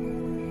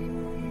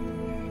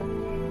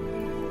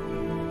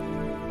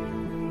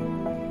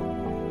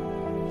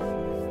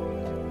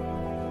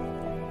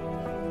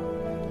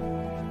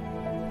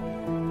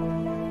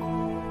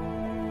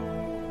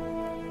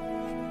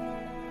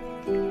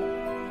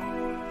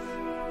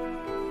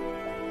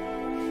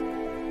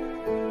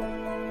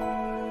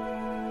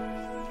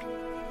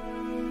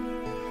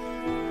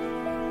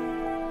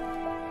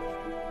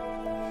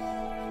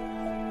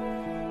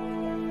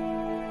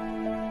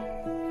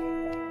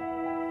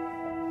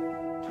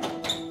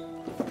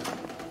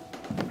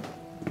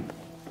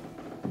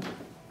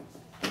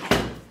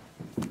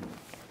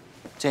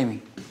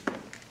 Jamie.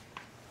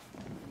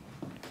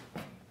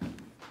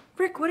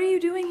 Rick, what are you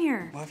doing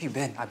here? Where have you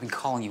been? I've been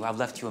calling you. I've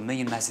left you a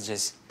million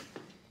messages.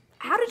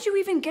 How did you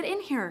even get in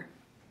here?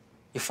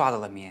 Your father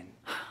let me in.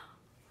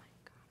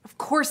 Of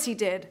course he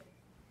did.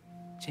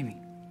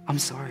 Jamie, I'm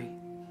sorry.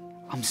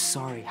 I'm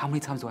sorry. How many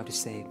times do I have to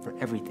say it for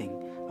everything,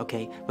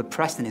 okay? But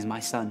Preston is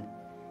my son.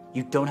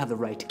 You don't have the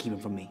right to keep him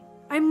from me.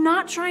 I'm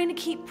not trying to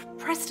keep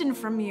Preston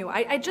from you.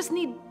 I just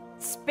need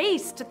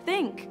space to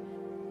think.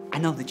 I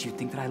know that you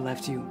think that I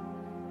left you.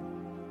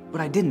 But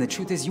I didn't. The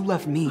truth is, you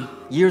left me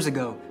years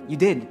ago. You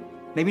did.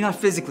 Maybe not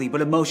physically, but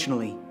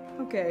emotionally.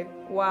 Okay,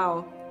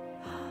 wow.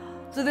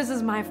 So this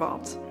is my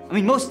fault. I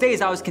mean, most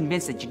days I was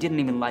convinced that you didn't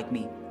even like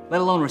me,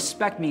 let alone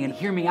respect me and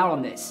hear me out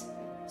on this.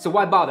 So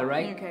why bother,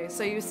 right? Okay,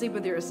 so you sleep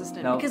with your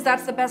assistant. No. Because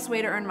that's the best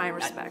way to earn my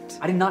respect.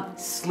 I did not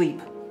sleep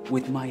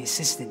with my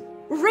assistant.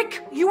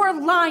 Rick, you are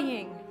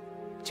lying.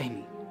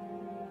 Jamie,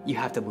 you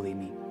have to believe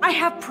me. I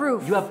have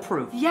proof. You have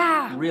proof?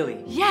 Yeah.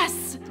 Really?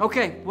 Yes.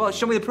 Okay, well,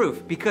 show me the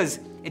proof,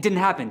 because it didn't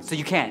happen, so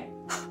you can't.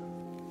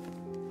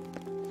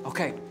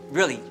 Okay,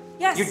 really?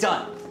 Yes. You're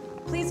done.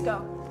 Please go.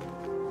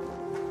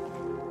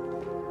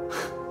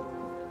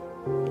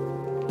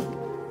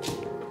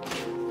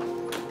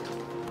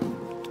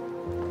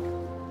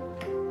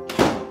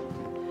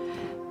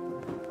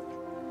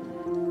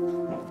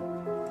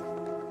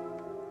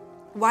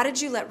 Why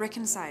did you let Rick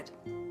inside?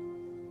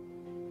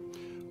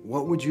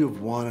 What would you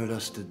have wanted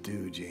us to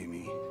do,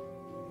 Jamie?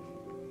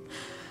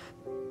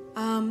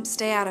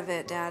 Stay out of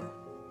it, Dad.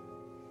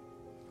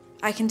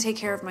 I can take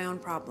care of my own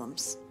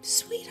problems.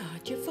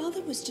 Sweetheart, your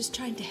father was just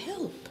trying to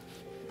help.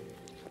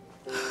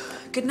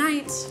 Good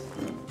night.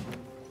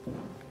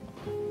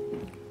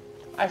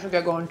 I should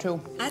get going too.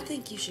 I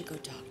think you should go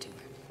talk to her.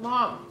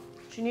 Mom,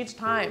 she needs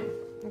time,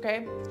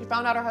 okay? She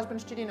found out her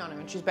husband's cheating on her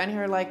and she's been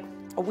here like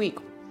a week.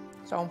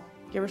 So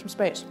give her some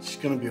space. She's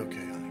gonna be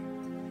okay, honey.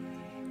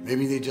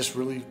 Maybe they just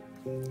really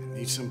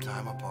need some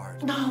time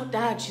apart. No,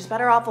 Dad, she's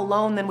better off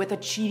alone than with a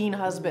cheating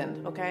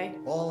husband, okay?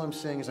 All I'm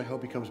saying is I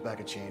hope he comes back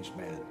a changed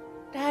man.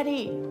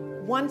 Daddy,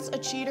 once a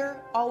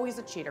cheater, always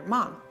a cheater.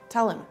 Mom,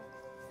 tell him.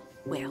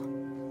 Well.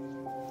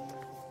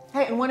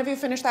 Hey, and one of you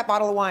finish that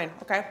bottle of wine,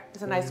 okay?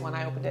 It's a nice one,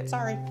 I opened it,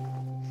 sorry.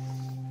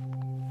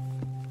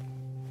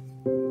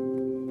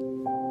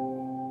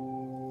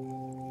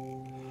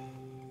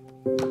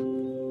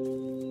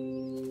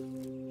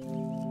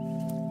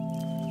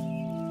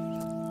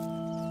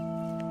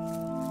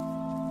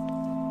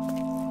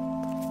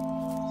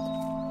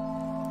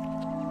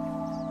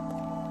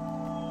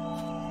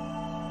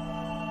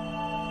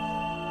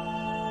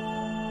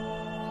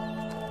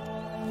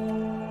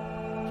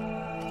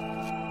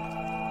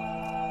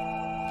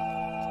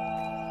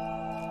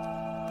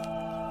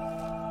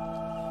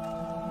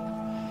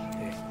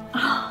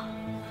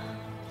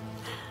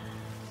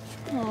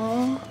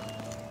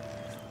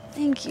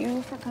 Thank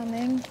you for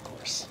coming. Of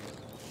course.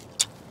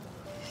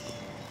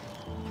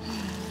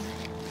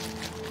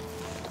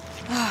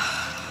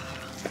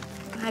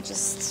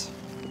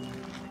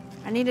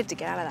 I needed to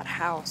get out of that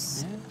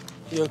house.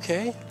 Yeah? You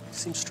okay? You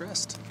seem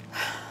stressed.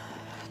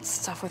 It's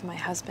stuff with my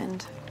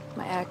husband,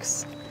 my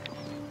ex.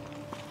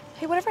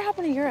 Hey, whatever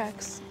happened to your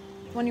ex?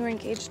 The one you were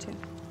engaged to?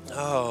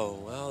 Oh,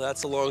 well,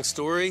 that's a long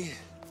story.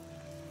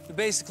 But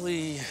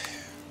basically,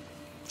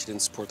 she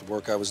didn't support the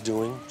work I was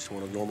doing. She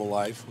wanted a normal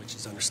life, which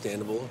is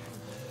understandable.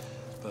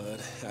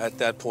 But at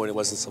that point, it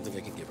wasn't something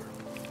I could give her.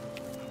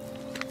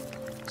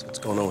 So what's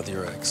going on with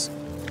your ex?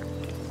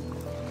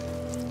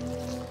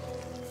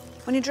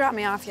 When you dropped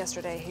me off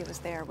yesterday, he was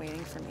there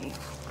waiting for me.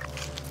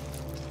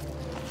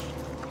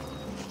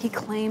 He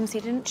claims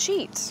he didn't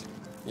cheat.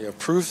 You have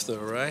proof, though,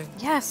 right?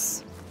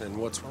 Yes. Then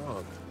what's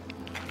wrong?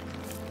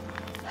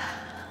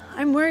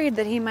 I'm worried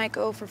that he might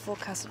go for full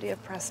custody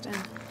of Preston.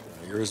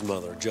 You're his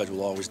mother. A judge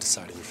will always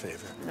decide in your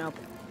favor. Nope.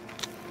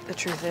 The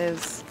truth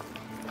is,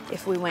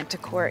 if we went to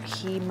court,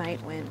 he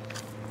might win.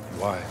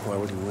 Why? Why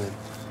would he win?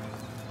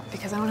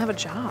 Because I don't have a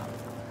job.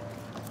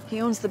 He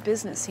owns the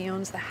business, he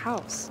owns the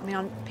house. I mean,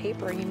 on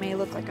paper, he may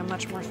look like a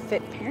much more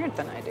fit parent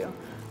than I do.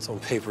 So on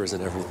paper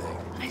isn't everything.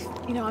 I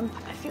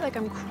feel like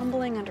I'm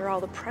crumbling under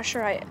all the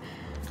pressure. I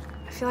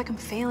feel like I'm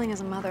failing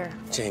as a mother.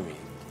 Jamie,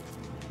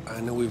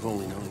 I know we've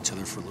only known each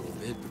other for a little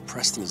bit, but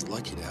Preston is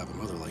lucky to have a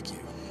mother like you.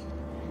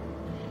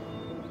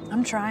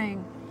 I'm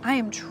trying. I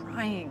am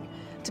trying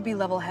to be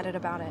level-headed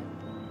about it.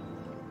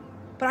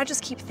 But I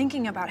just keep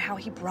thinking about how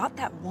he brought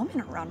that woman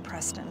around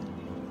Preston.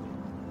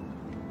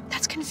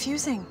 That's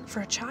confusing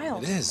for a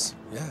child. It is,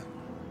 yeah.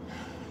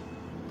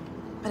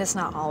 But it's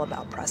not all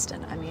about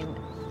Preston. I mean,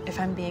 if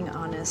I'm being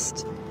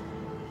honest,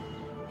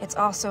 it's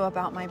also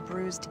about my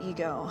bruised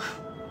ego.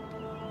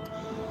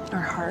 Or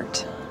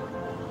heart.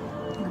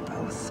 Or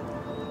both.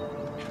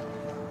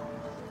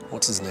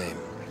 What's his name?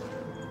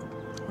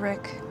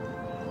 Rick.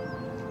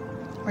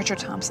 Richard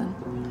Thompson.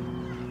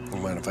 You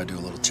mind if I do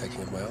a little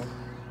checking of my own?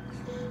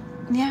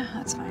 Yeah,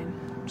 that's fine.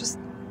 Just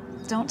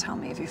don't tell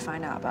me if you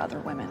find out about other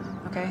women,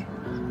 okay?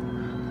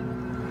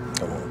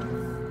 I won't.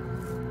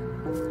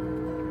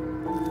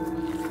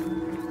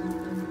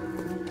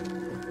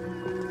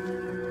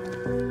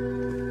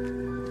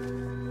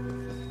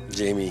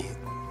 Jamie,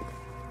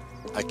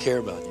 I care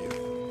about you.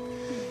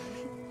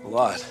 A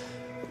lot.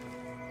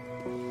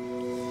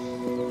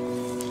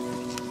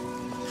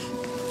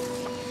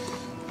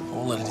 I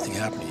won't let anything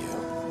happen to you.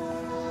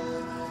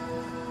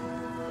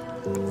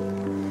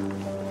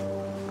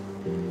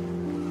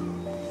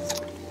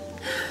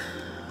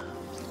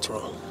 What's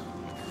wrong?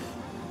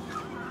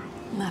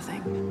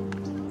 Nothing.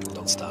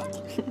 Don't stop.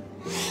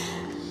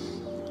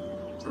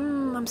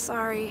 I'm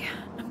sorry.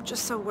 I'm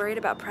just so worried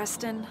about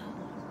Preston.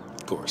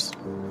 Of course.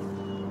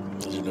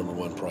 He's your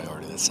 #1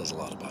 priority. That says a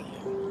lot about you.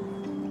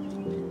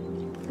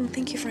 Well,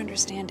 thank you for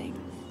understanding.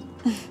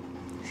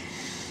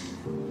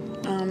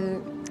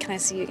 Can I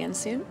see you again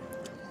soon?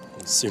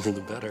 The sooner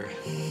the better.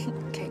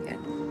 Okay, good.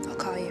 I'll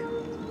call you.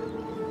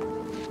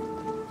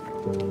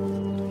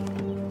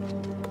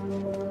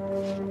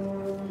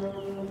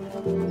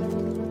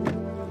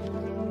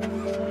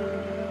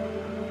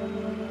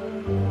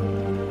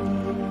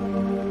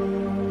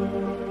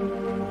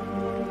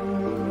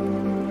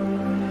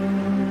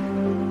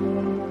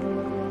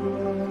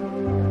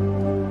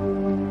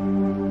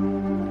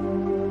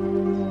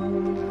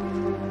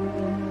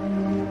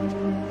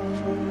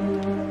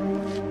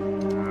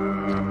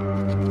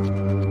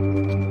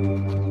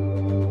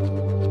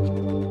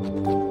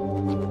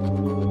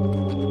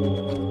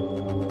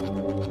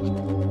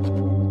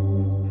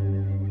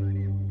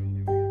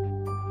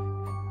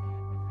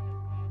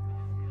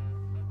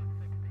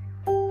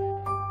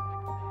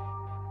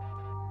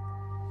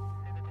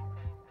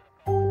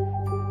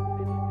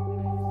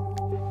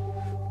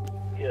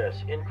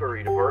 Yes,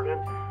 inquiry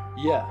department.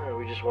 Yeah.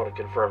 We just want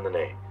to confirm the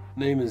name.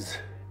 Name is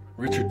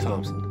Richard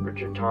Thompson.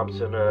 Richard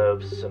Thompson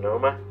of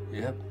Sonoma?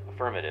 Yep.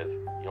 Affirmative.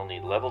 You'll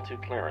need level 2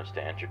 clearance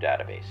to enter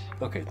database.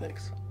 Okay,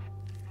 thanks.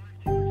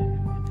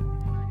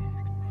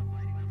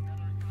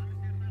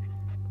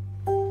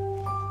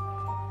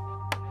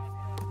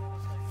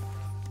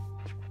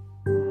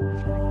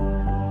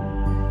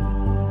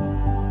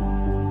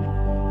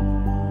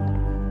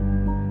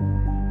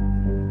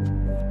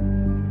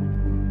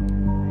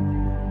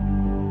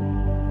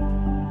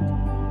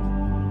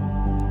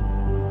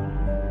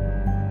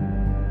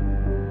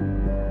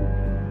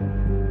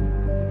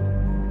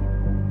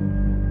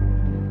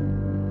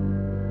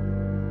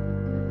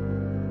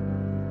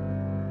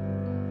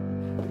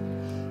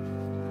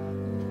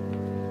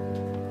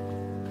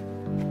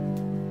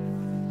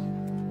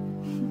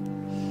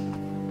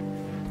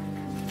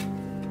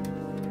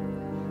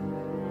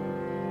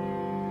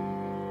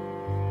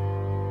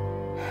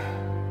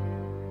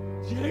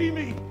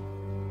 Jamie!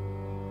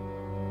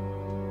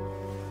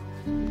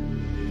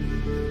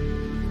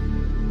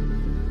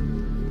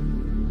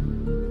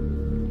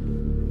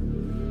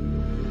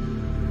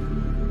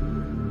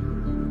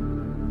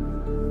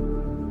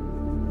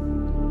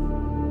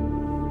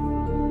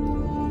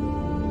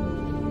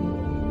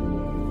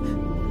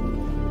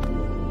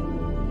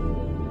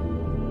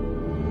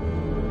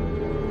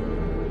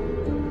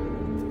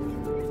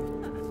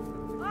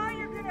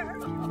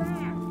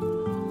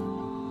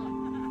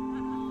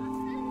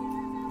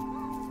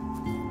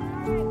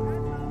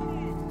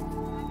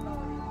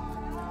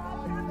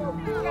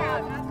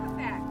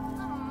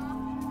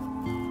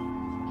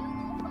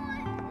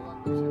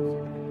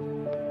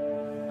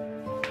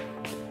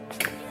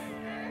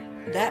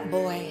 That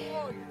boy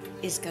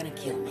is gonna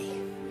kill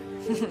me.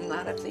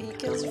 Not if he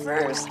kills you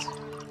first.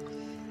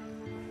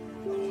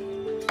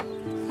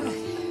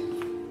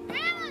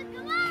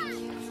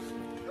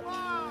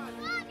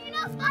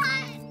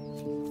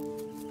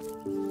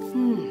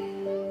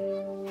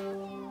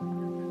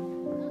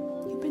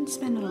 You've been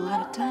spending a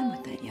lot of time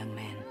with that young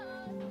man.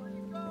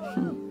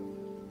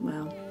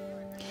 Well,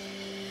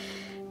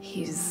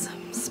 he's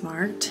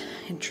smart,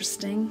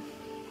 interesting,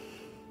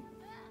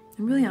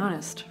 and really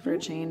honest for a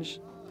change.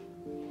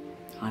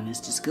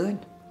 Honest is good.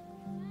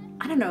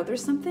 I don't know,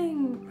 there's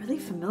something really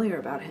familiar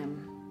about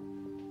him.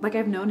 Like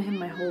I've known him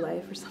my whole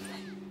life or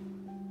something.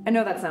 I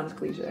know that sounds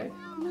cliche.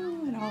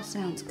 No, it all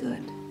sounds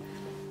good.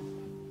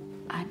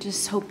 I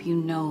just hope you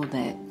know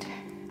that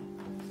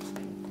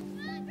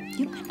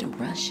you don't have to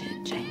rush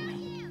it,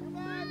 Jamie.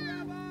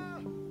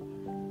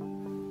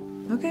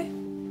 Okay.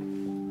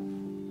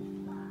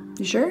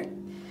 You sure?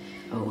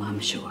 Oh,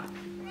 I'm sure.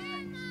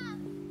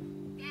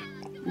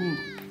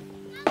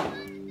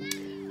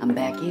 I'm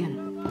back in.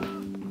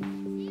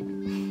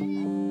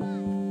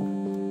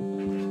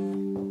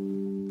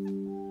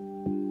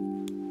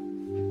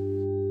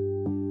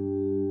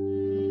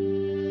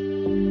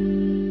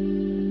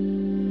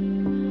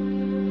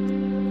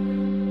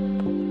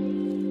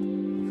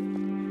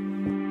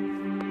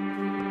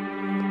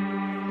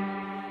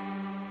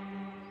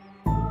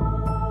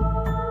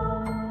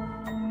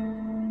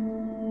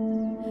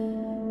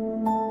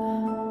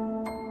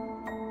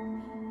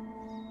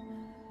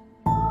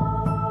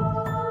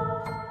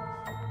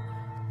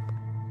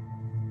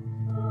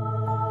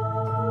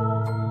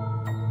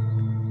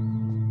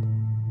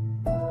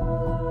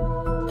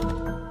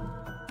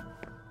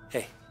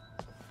 Hey.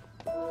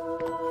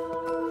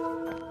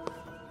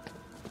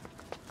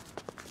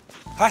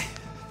 Hi.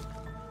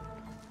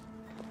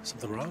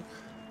 Something wrong?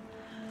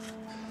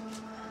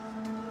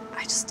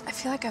 I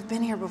feel like I've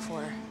been here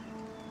before.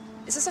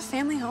 Is this a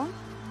family home?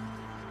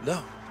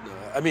 No.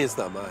 I mean, it's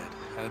not mine.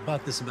 I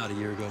bought this about a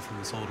year ago from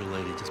this older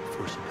lady just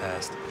before she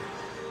passed.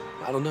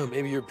 I don't know,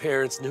 maybe your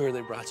parents knew her and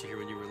they brought you here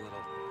when you were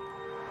little.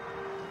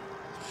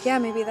 Yeah,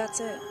 maybe that's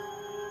it.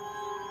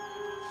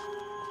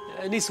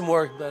 I need some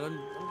work, but I'm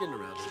getting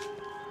around it.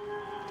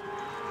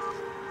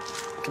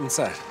 Come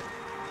inside.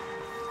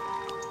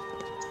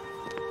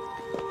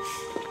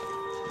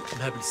 I'm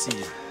happy to see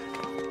you.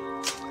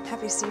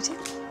 Happy to see you too.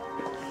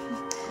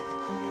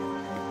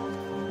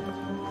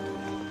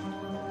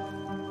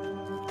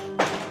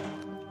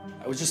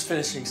 I was just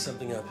finishing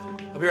something up.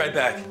 I'll be right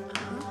back.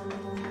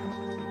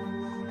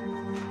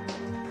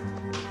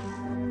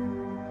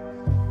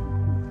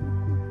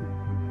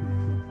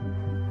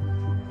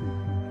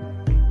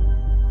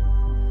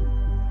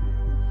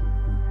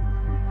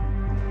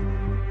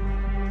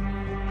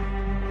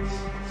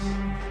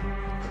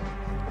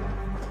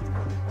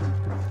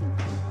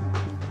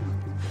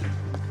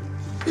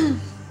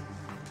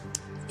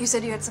 You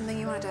said you had something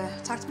you wanted to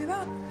talk to me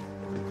about?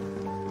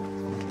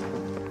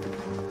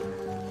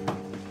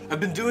 I've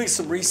been doing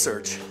some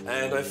research,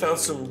 and I found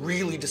some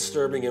really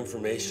disturbing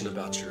information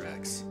about your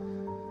ex.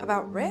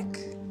 About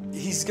Rick?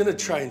 He's gonna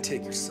try and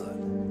take your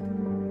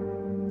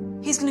son.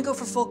 He's gonna go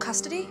for full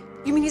custody?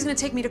 You mean he's gonna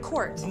take me to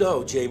court?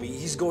 No, Jamie,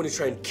 he's going to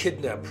try and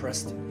kidnap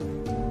Preston.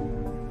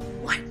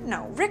 What?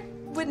 No, Rick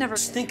would never.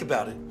 Just think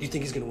about it. You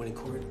think he's gonna win in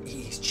court?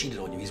 He's cheated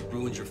on you, he's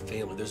ruined your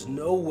family. There's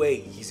no way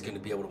he's gonna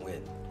be able to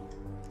win.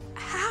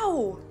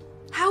 How?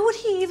 How would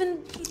he even...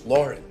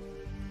 Lauren,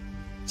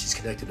 she's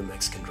connected to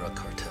Mexican drug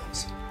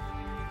cartels.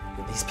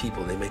 And these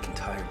people, they make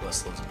entire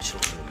busloads of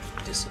children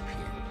disappear.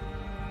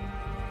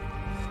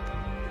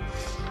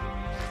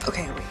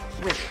 Okay,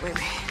 wait.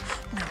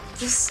 No,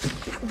 this...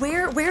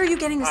 Where are you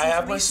getting this I information?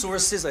 have my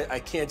sources. I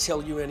can't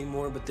tell you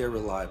anymore, but they're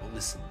reliable.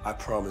 Listen, I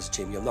promise,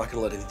 Jamie, I'm not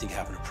gonna let anything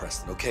happen to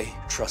Preston, okay?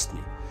 Trust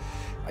me.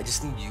 I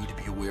just need you to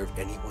be aware of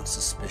anyone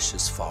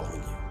suspicious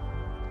following you.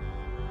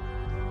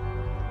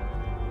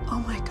 Oh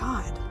my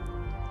God.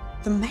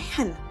 The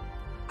man.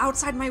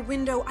 Outside my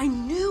window, I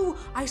knew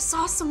I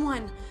saw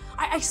someone.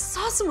 I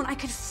saw someone, I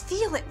could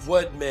feel it.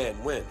 What man?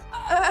 When?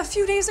 A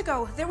few days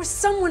ago, there was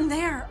someone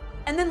there.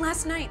 And then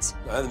last night.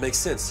 That makes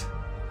sense.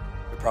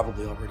 They're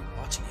probably already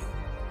watching you.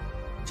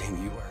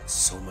 Jamie, you are in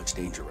so much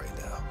danger right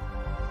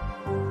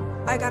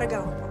now. I gotta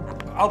go.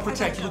 I'll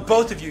protect you,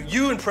 both of you.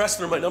 You and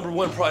Preston are my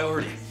 #1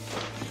 priority.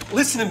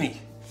 Listen to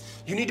me.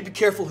 You need to be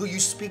careful who you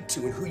speak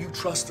to and who you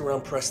trust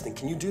around Preston.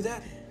 Can you do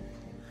that?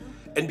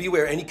 And be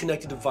aware, any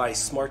connected device,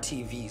 smart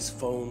TVs,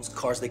 phones,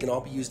 cars, they can all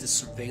be used as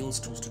surveillance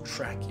tools to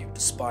track you, to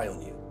spy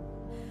on you.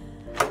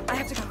 I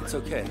have to go. It's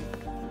okay.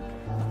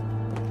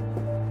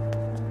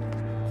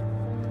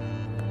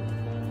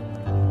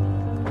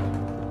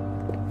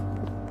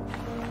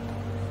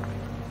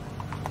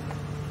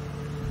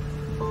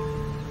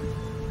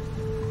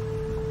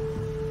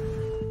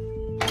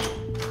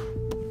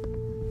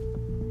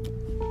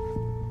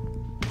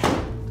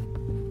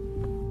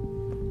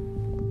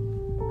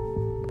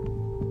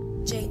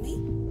 Jamie?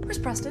 Where's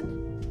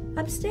Preston?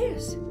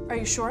 Upstairs. Are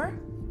you sure?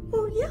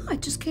 Well, yeah, I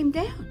just came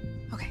down.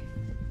 Okay.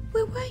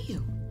 Where were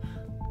you?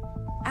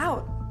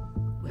 Out.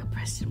 Where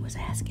Preston was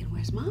asking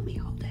where's Mommy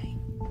all day.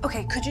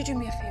 Okay, could you do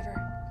me a favor?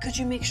 Could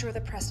you make sure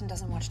that Preston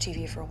doesn't watch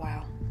TV for a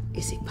while?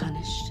 Is he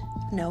punished?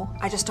 No,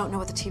 I just don't know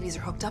what the TVs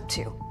are hooked up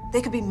to.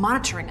 They could be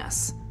monitoring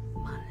us.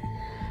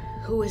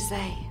 Who is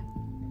they?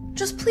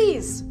 Just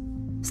please,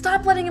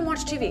 stop letting him watch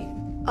TV.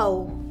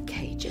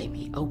 Okay,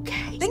 Jamie,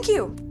 okay. Thank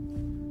you.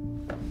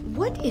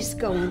 What is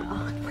going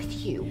on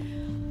with you?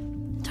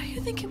 Don't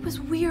you think it was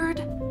weird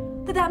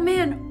that that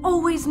man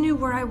always knew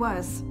where I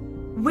was?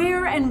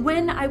 Where and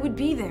when I would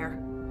be there?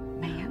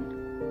 Man?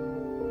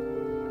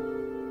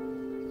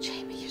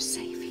 Jamie, you're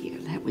safe here.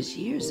 That was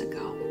years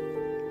ago.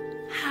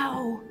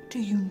 How do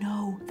you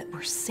know that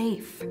we're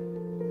safe?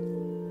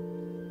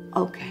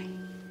 Okay,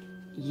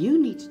 you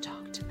need to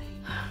talk to me.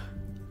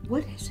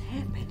 What has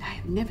happened? I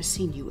have never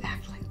seen you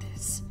act like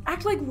this.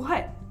 Act like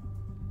what?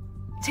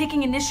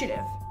 Taking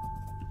initiative.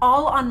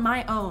 All on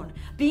my own.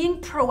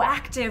 Being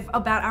proactive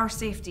about our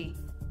safety.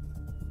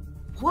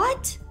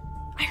 What?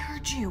 I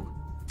heard you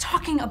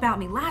talking about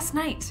me last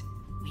night.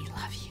 We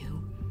love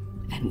you,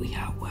 and we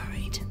are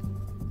worried.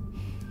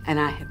 And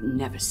I have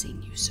never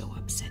seen you so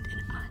upset,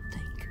 and I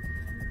think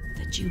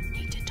that you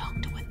need to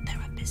talk to a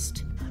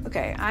therapist.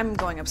 Okay, I'm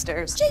going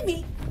upstairs.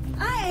 Jamie,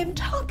 I am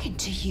talking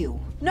to you.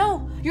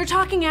 No, you're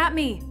talking at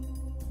me.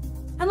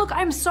 And look,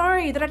 I'm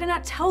sorry that I did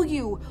not tell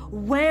you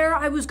where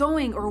I was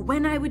going or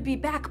when I would be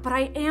back, but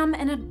I am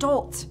an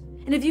adult.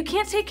 And if you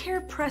can't take care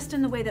of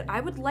Preston the way that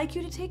I would like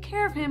you to take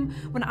care of him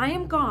when I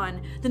am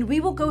gone, then we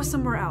will go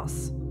somewhere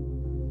else.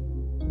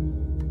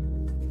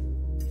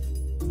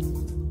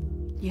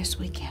 Yes,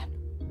 we can.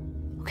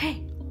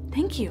 Okay,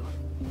 thank you.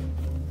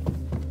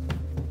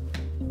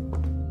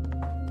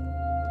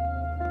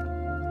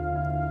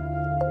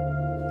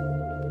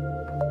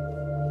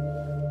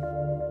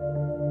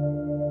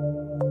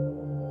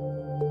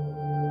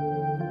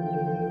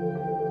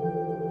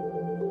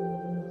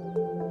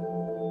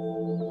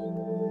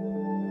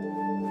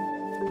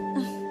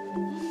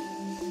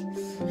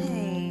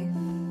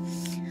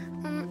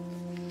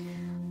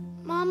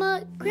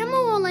 Mama, Grandma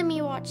won't let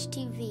me watch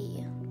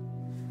TV.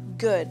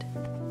 Good.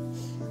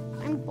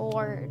 I'm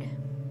bored.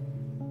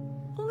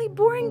 Only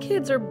boring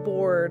kids are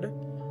bored.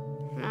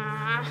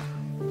 Nah.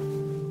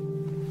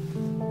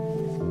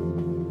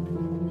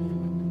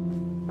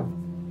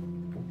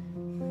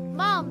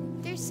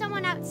 Mom, there's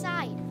someone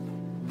outside.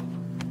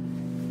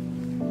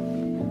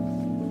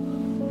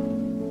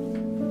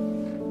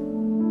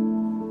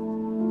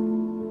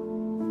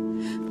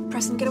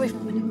 Preston, get away from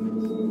the window.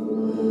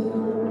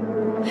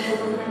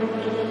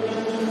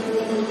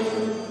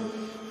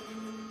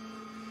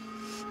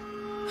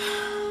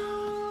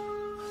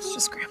 It's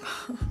just Grandma.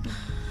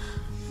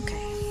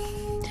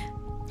 Okay.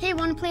 Hey,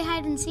 wanna play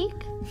hide and seek?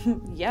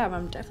 Yeah,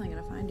 I'm definitely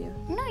gonna find you.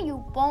 No,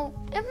 you won't.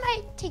 It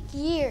might take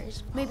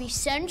years, maybe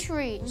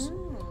centuries.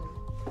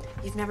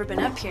 You've never been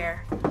up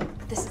here,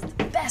 but this is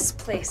the best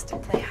place to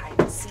play hide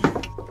and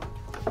seek.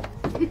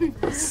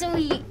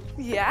 Sweet.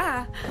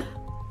 Yeah.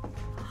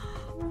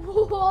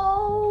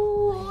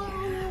 Whoa!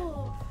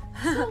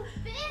 So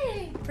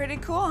big! Pretty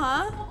cool,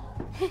 huh?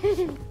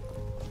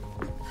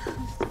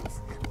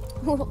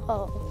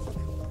 Whoa.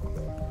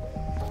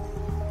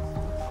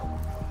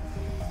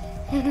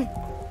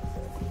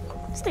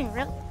 This thing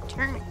really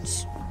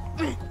turns.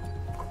 You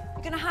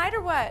gonna hide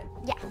or what?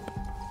 Yeah.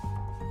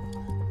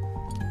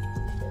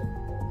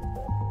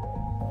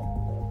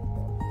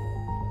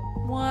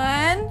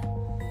 One,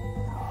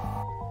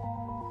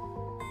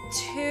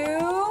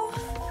 2,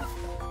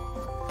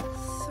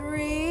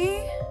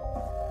 3,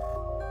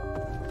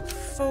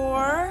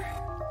 4,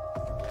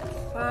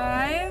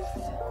 5,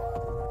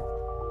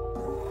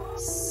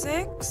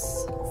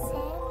 6,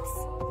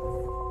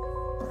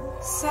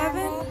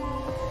 7,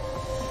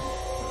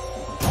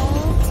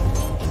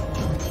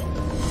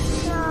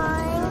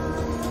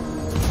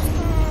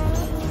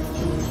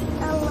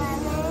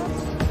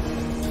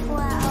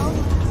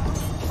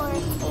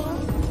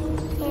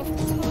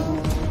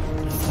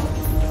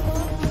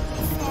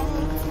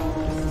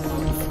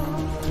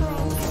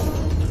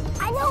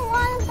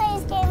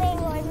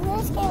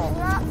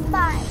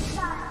 5.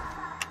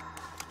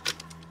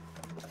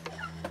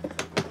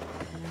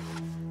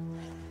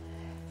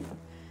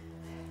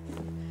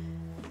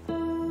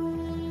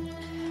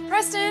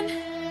 Preston!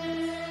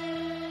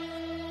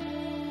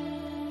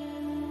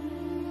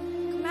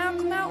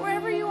 Come out,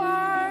 wherever you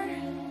are.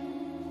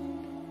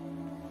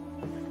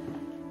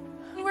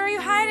 Where are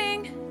you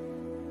hiding?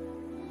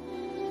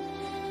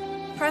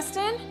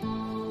 Preston?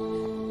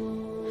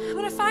 I'm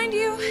gonna find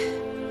you.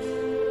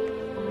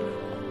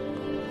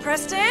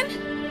 Preston?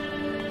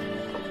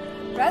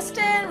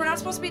 Preston, we're not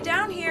supposed to be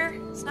down here.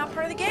 It's not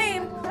part of the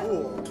game.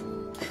 Cool.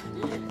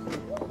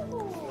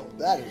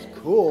 That is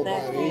cool,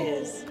 That buddy.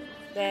 is.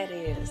 That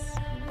is.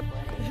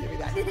 Give me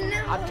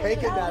that. I'm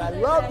taking that. I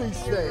love these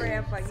things.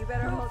 Grandpa, you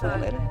better hold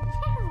on.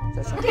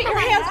 Get your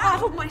hands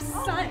off of my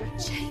son!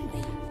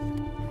 Jamie.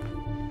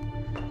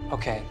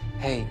 Okay,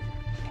 hey,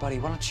 buddy,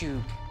 why don't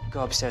you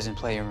go upstairs and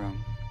play your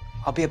room?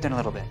 I'll be up there in a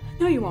little bit.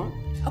 No, you won't.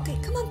 Okay,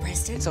 come on,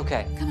 Preston. It's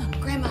okay. Come on,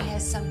 Grandma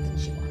has something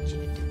she wants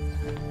you to do.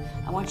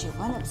 I want you to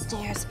run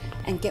upstairs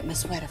and get my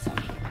sweater for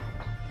me.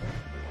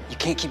 You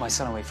can't keep my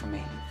son away from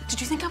me. Did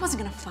you think I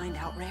wasn't gonna find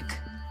out, Rick?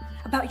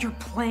 About your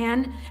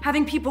plan?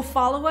 Having people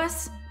follow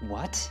us?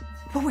 What?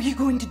 What were you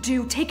going to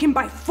do? Take him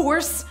by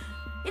force?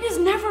 It is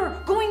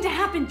never going to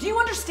happen. Do you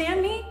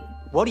understand me?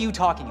 What are you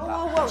talking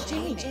about? Whoa,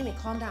 Jamie,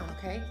 calm down,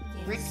 okay?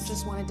 Rick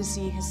just wanted to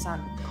see his son.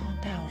 Calm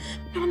down.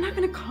 No, I'm not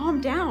gonna calm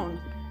down.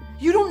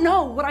 You don't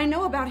know what I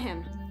know about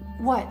him.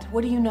 What?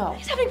 What do you know?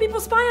 He's having people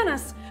spy on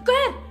us. Go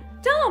ahead,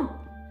 tell him.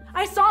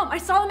 I saw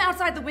him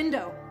outside the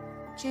window.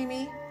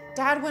 Jamie,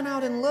 Dad went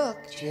out and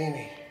looked.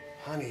 Jamie,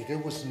 honey, there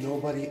was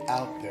nobody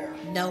out there.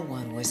 No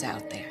one was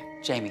out there.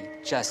 Jamie,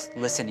 just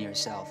listen to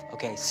yourself,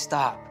 okay?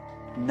 Stop.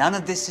 None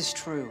of this is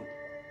true.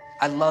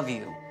 I love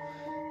you.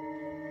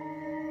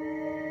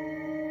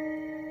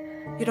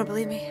 You don't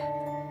believe me?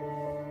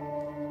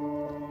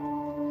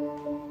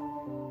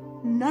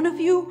 None of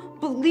you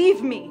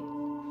believe me.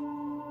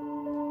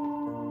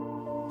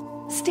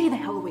 Stay the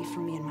hell away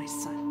from me and my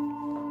son.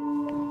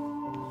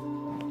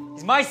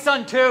 He's my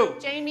son too.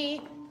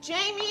 Jamie!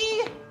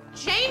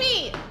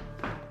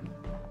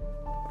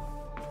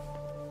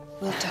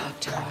 We'll talk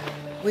to her.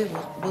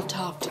 We'll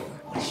talk to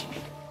her.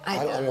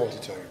 I don't know what to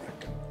tell you,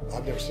 Rick.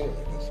 I've never seen it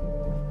like this.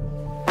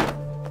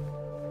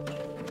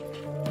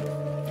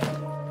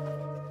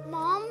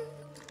 Mom?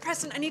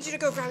 Preston, I need you to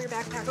go grab your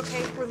backpack,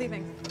 okay? We're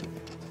leaving.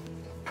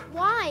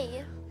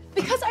 Why?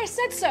 Because I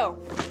said so.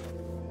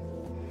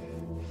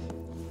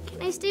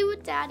 Can I stay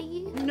with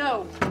Daddy?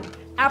 No,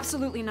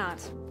 absolutely not.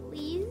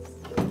 Please?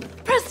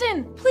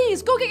 Preston,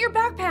 please, go get your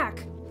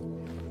backpack.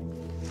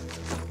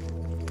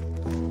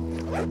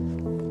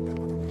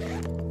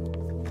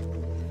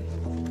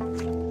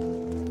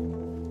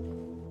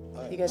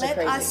 You guys are Let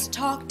crazy. us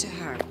talk to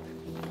her.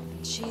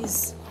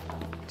 She's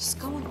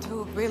going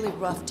through a really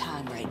rough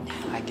time right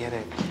now. I get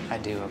it. I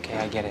do, okay?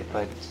 I get it,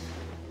 but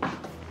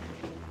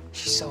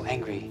she's so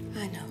angry.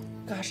 I know.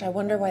 Gosh, I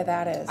wonder why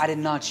that is. I did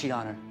not cheat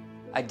on her.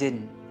 I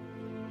didn't.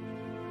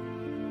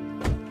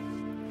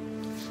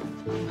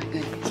 Oh my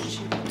goodness,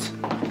 shoot.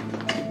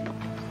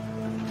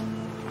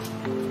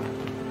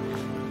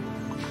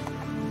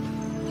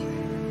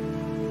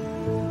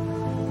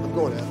 I'm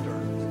going after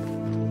her.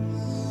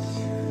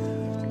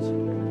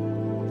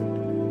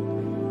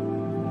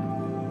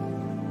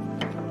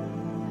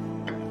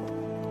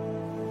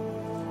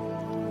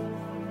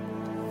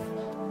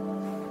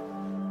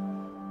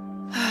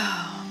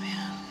 Oh,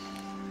 man.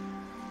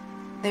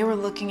 They were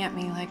looking at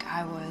me like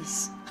I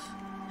was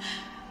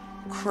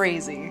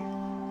crazy.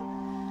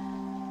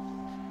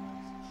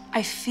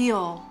 I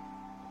feel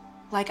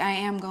like I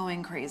am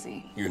going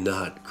crazy. You're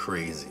not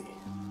crazy.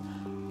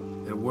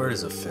 That word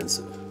is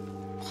offensive.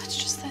 Well, it's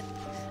just that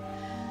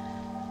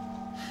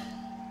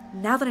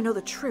now that I know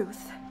the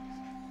truth,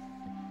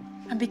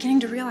 I'm beginning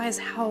to realize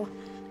how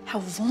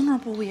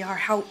vulnerable we are,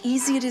 how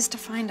easy it is to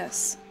find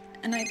us.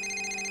 And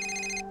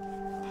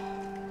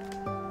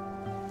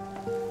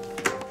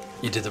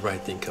You did the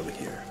right thing coming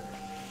here.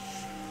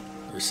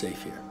 You're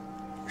safe here.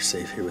 You're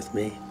safe here with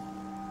me.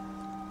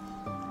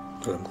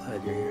 And I'm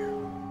glad you're here.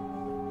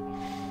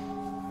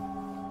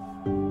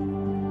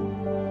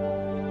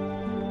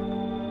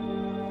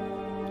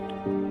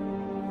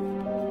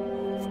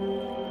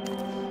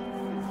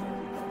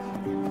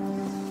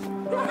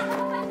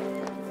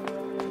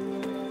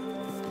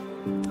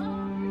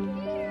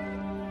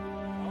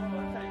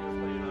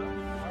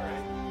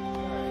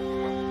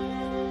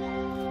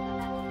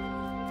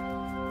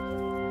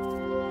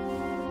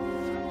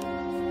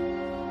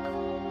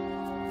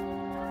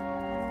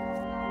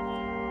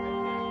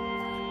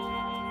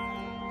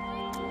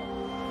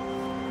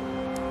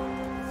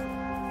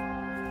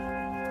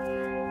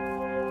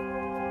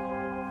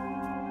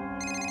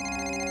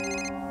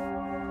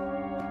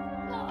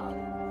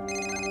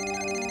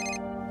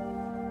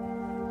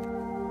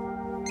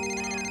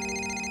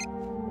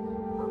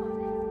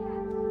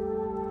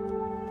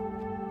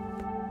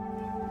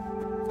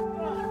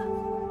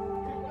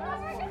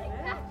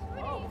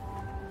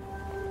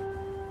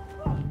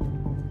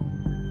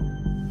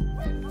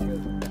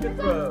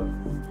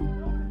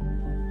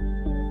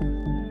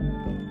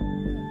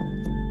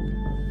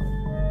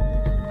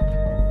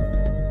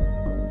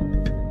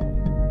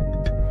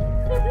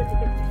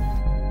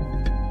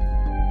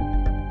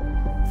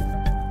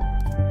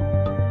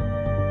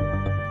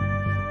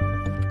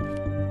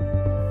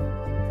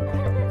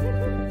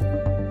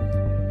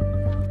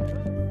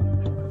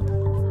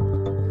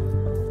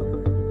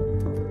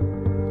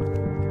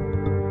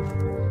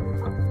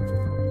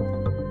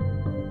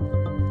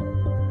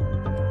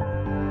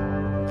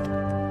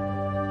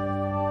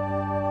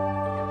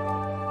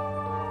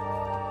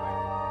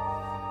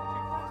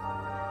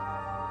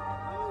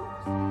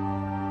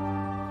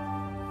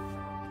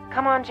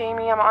 Come on,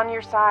 Jamie, I'm on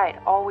your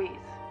side, always.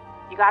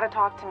 You gotta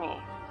talk to me.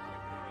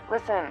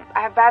 Listen,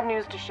 I have bad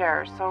news to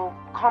share, so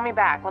call me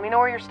back. Let me know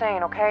where you're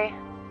staying, okay?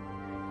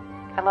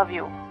 I love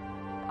you.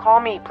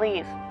 Call me,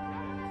 please.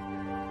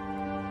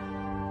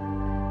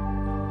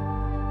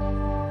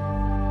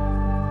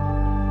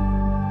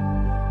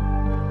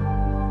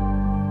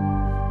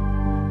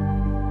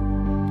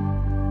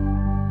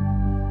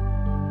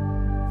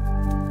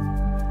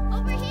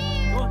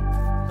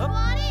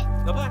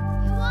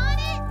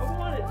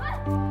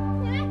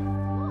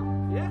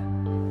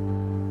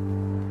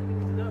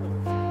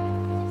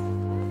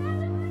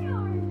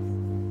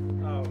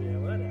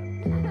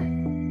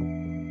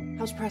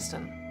 How's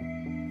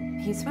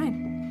Preston? He's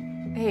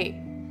fine. Hey,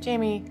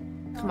 Jamie,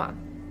 come on.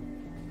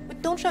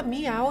 But don't shut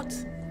me out.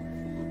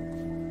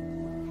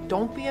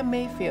 Don't be a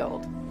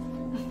Mayfield.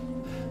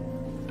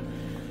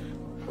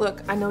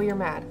 Look, I know you're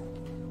mad.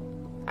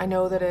 I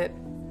know that it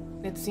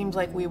seems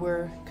like we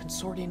were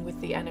consorting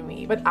with the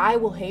enemy, but I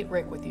will hate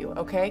Rick with you,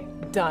 okay?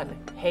 Done.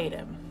 Hate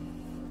him.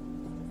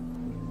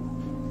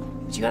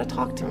 But you gotta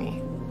talk to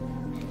me.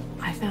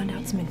 I found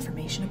out some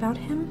information about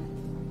him.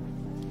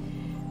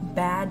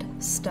 Bad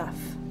stuff.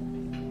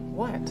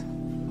 What?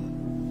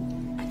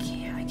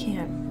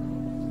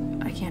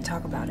 I can't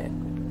talk about it.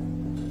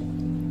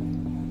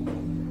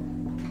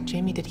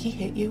 Jamie, did he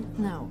hit you?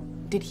 No.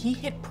 Did he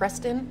hit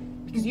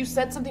Preston? Because you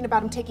said something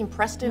about him taking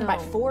Preston by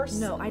force?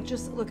 No,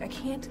 look, I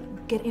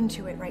can't get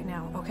into it right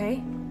now,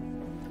 okay?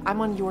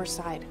 I'm on your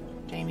side,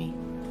 Jamie.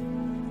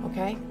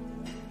 Okay?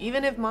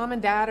 Even if Mom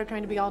and Dad are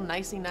trying to be all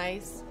nicey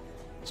nice,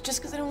 it's just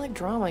because they don't like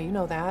drama, you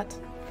know that.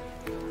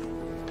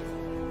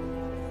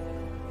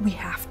 We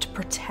have to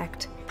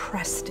protect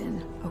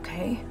Preston,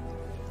 okay?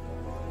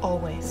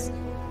 Always.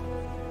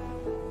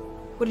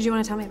 What did you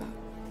want to tell me about?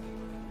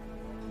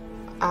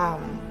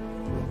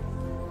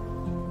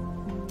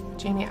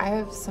 Jamie, I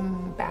have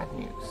some bad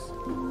news.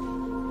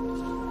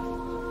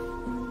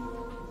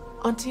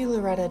 Auntie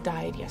Loretta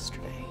died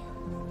yesterday.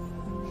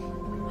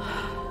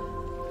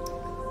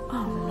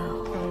 Oh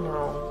no. I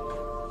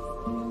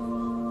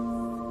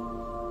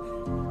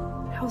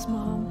know. How's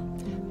Mom?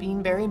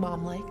 Being very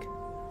mom-like.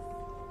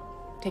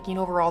 Taking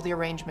over all the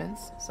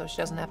arrangements so she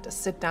doesn't have to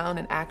sit down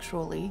and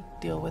actually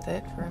deal with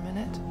it for a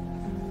minute.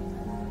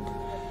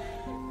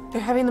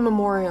 They're having the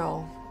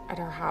memorial at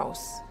our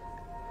house.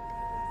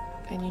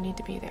 And you need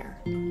to be there.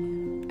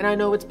 And I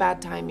know it's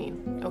bad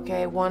timing,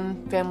 okay?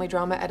 One family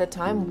drama at a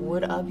time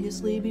would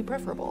obviously be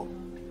preferable.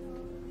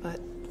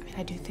 But, I mean,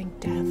 I do think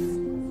death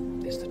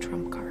is the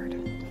trump card.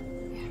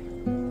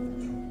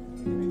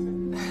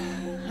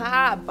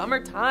 Ha! Bummer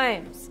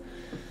times.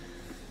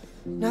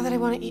 Now that I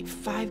want to eat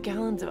 5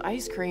 gallons of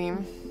ice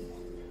cream,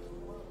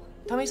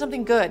 tell me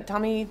something good. Tell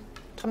me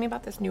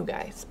about this new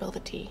guy. Spill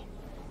the tea.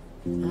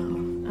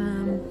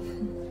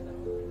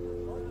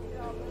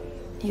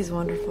 He's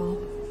wonderful.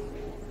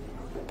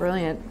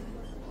 Brilliant.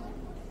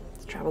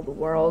 He's traveled the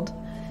world.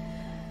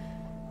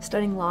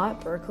 Studying law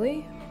at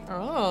Berkeley.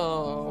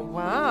 Oh,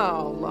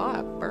 wow. Law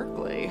at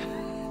Berkeley.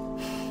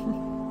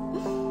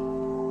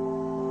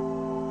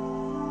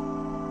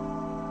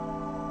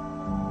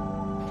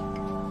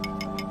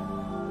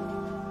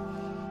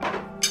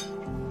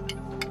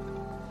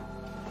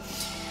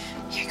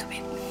 Here, come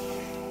in.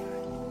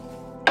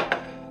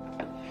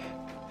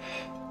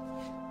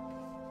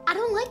 I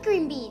don't like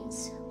green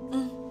beans.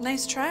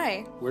 Nice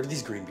try. Where do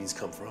these green beans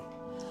come from?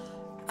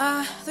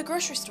 The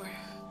grocery store.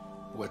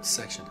 What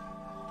section?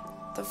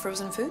 The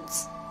frozen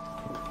foods.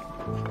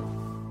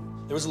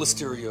 There was a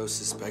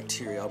listeriosis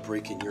bacteria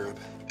outbreak in Europe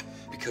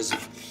because of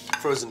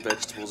frozen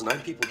vegetables. 9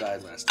 people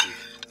died last week.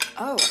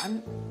 Oh,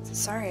 I'm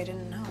sorry, I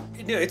didn't know.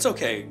 Yeah, it's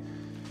okay.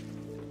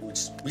 We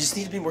just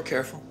need to be more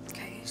careful.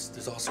 Okay.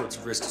 There's all sorts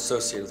of risks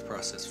associated with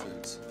processed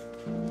foods.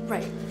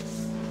 Right.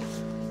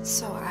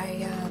 So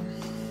I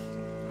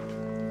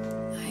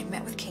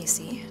met with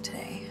Casey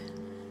today.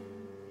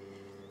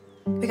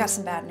 We got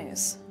some bad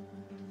news.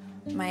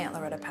 My Aunt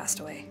Loretta passed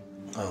away.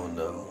 Oh,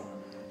 no.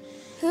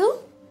 Who?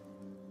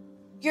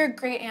 Your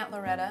great Aunt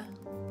Loretta.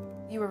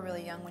 You were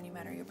really young when you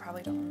met her. You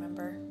probably don't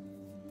remember.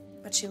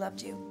 But she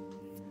loved you.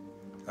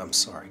 I'm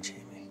sorry,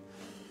 Jamie.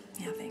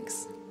 Yeah,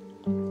 thanks.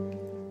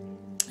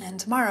 And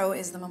tomorrow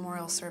is the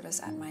memorial service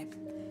at my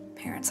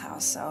parents'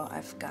 house, so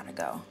I've got to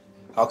go.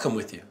 I'll come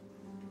with you.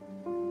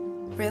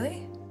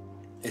 Really?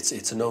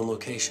 It's a known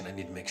location. I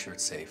need to make sure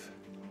it's safe.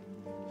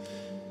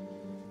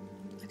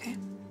 Okay.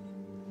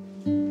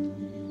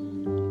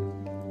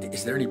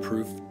 Is there any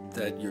proof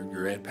that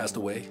your aunt passed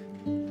away?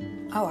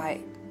 Oh,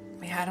 I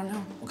don't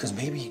know. Because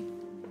maybe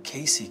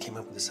Casey came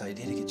up with this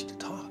idea to get you to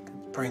talk,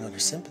 preying on your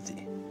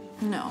sympathy.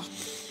 No.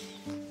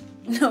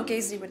 No,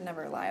 Casey would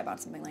never lie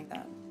about something like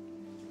that.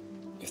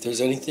 If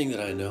there's anything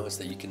that I know, it's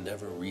that you can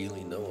never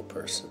really know a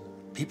person.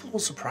 People will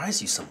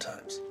surprise you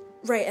sometimes.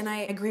 Right, and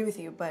I agree with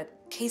you, but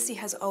Casey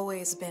has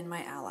always been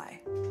my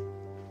ally.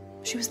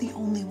 She was the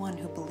only one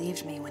who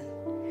believed me when...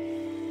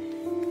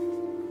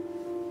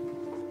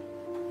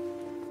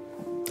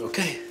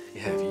 Okay,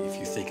 yeah, if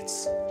you think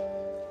it's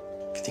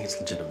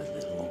legitimate,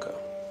 then we'll go.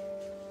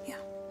 Yeah,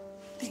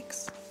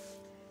 thanks.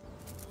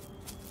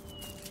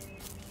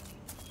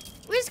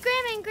 Where's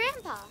Grandma and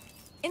Grandpa?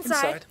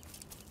 Inside.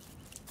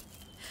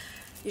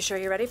 You sure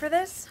you're ready for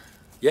this?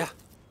 Yeah,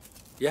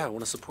 I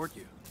want to support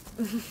you.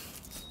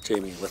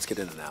 Jamie, let's get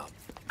in and out.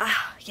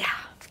 Yeah.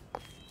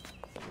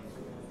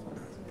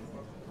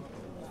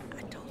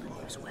 I told him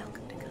he was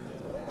welcome to come.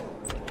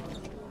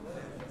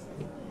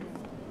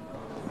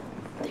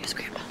 There's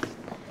Grandpa.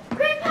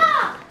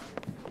 Grandpa!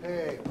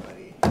 Hey,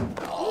 buddy.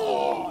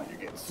 Oh, you're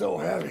getting so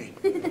heavy.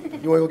 You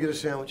want to go get a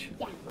sandwich?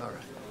 Yeah. All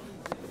right.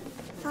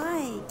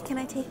 Hi, can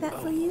I take that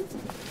for you?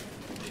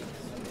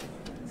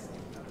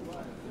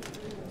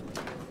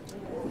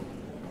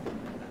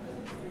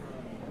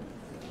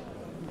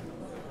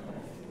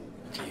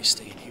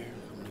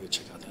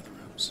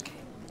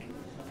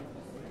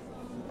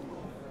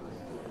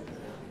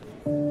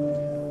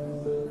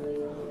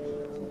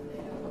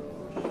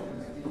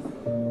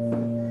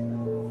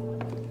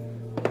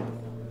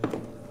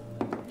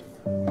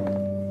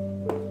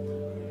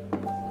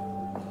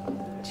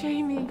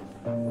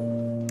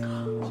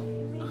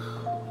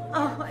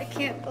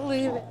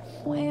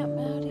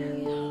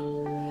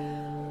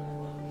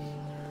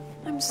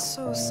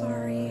 so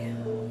sorry.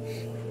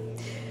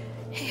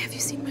 Hey, have you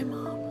seen my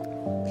mom?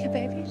 Yeah,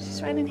 baby,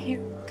 she's right in here.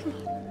 Come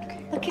on.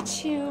 Okay. Look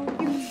at you.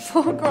 You're a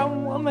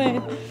full-grown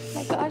woman.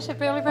 My gosh, I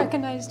barely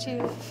recognized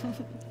you.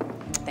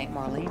 Thank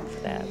Marlene for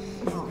that.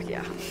 Oh,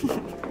 yeah.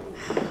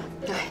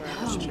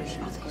 Oh,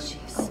 there she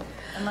is.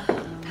 Emma.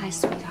 Hi,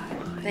 sweetheart.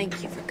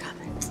 Thank you for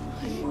coming.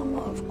 Hi,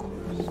 Mama, of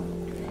course.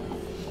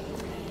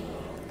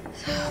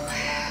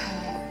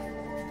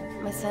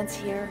 My son's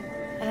here.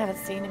 I haven't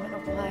seen him in a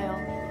while.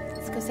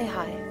 Let's go say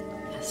hi.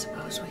 I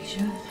suppose we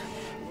should.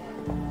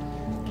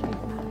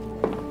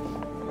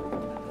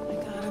 Oh my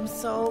God, I'm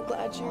so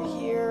glad you're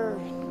here.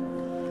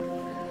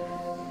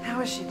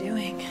 How is she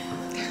doing?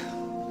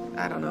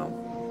 I don't know.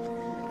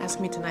 Ask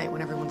me tonight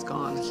when everyone's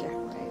gone. Yeah,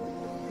 right.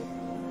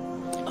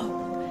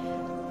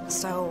 Oh,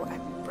 so I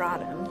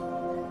brought him.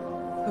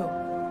 Who?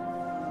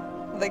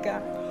 The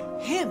guy.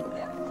 Him?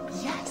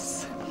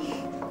 Yes.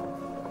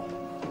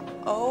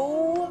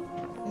 Oh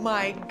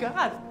my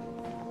God.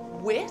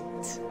 Wit?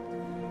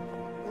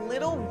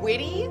 Little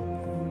Witty?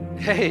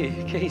 Hey,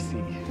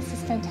 Casey. This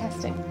is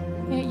fantastic.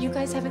 You know, you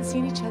guys haven't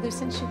seen each other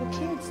since you were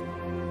kids.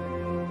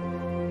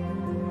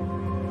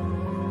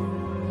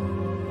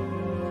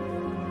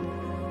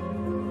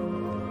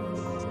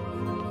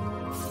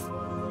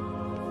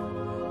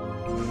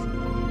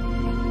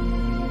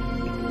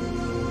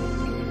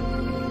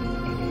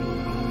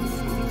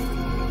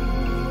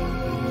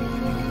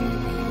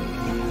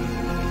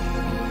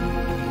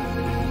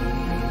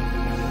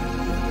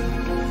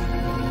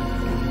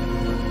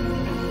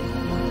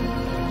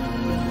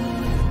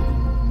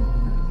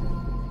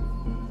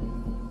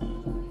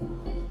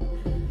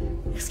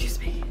 Excuse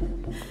me.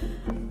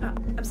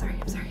 I'm sorry.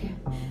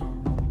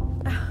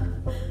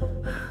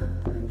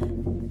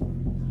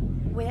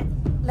 Wait,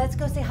 let's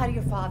go say hi to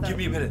your father. Give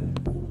me a minute.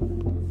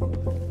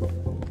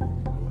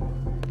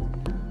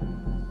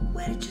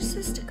 Where did your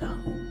sister go?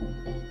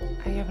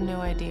 I have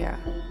no idea.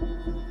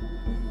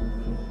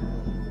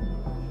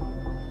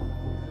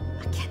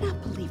 I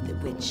cannot believe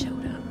that Whit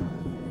showed up.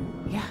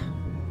 Yeah.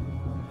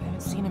 I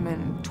haven't seen him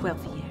in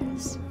 12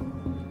 years.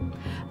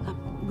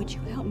 Would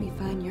you help me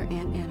find your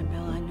Aunt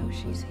Annabelle? I know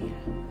she's here.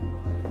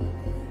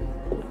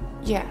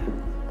 Yeah.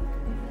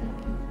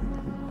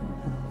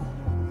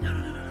 No.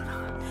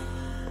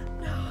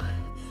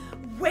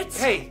 Wait.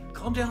 Hey,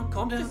 calm down.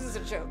 This is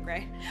a joke,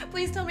 right?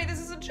 Please tell me this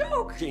is a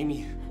joke.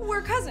 Jamie.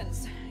 We're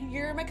cousins.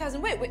 You're my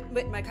cousin.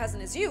 Wait, my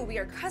cousin is you. We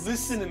are cousins.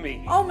 Listen to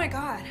me. Oh my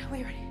God.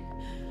 Wait, ready?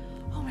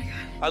 Oh my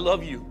God. I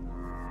love you.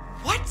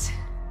 What?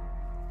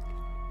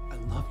 I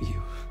love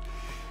you.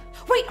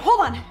 Wait, hold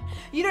on.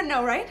 You didn't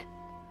know, right?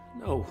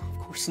 No, of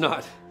course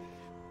not.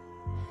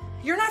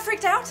 You're not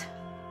freaked out?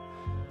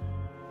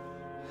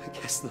 I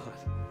guess not.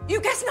 You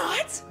guess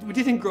not? We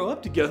didn't grow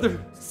up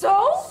together.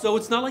 So? So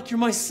it's not like you're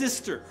my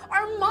sister.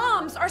 Our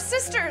moms, our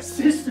sisters.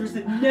 Sisters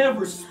that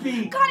never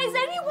speak. God, is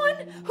anyone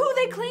who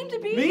they claim to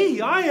be?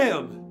 Me, I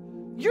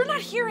am. You're not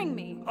hearing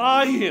me.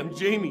 I am,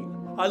 Jamie.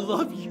 I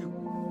love you.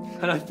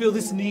 And I feel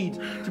this need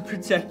to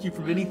protect you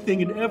from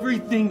anything and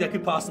everything that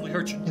could possibly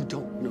hurt you. You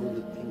don't know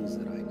the things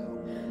that I know.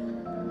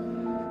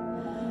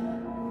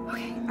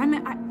 Okay,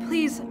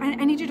 please,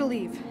 I need you to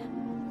leave.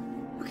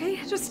 Okay?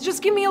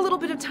 Just give me a little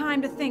bit of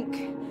time to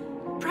think.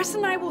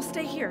 Preston and I will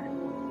stay here.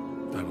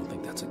 I don't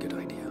think that's a good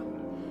idea.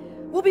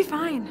 We'll be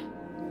fine.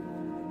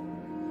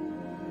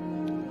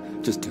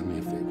 Just do me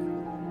a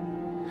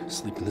favor.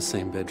 Sleep in the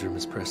same bedroom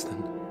as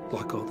Preston.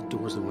 Lock all the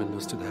doors and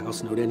windows to the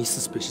house. Note any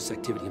suspicious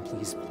activity, and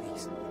please,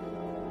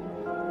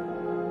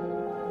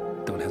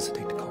 don't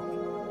hesitate to call me.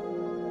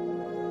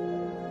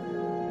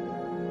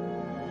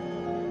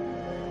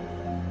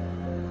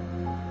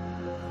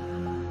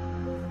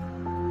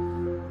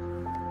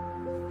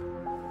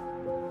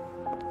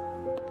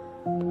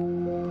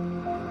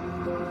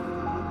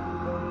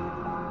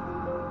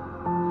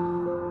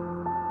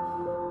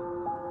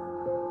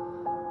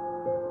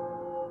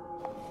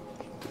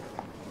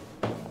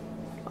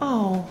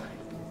 Oh,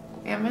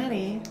 Aunt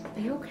Maddie, are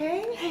you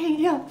okay? Hey,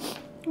 yeah,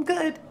 I'm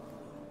good.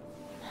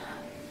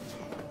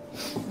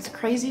 It's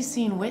crazy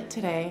seeing Whit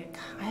today.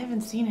 I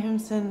haven't seen him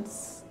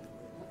since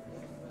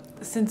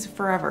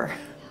forever.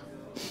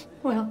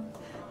 Well,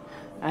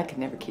 I could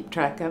never keep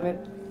track of it.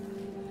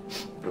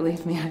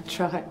 Believe me, I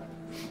tried.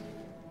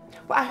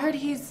 Well, I heard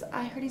he's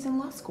in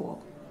law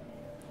school.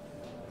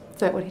 Is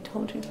that what he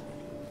told you?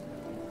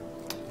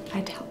 I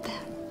doubt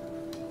that.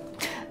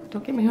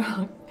 Don't get me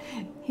wrong.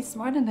 He's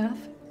smart enough.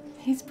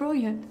 He's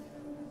brilliant.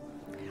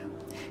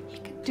 He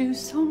could do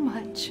so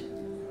much.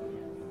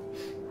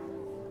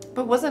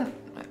 But wasn't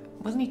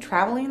he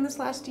traveling this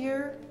last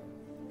year?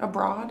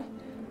 Abroad?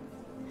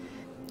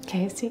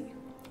 Casey,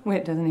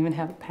 Whit doesn't even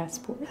have a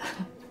passport.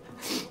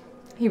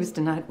 He was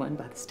denied one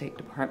by the State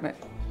Department.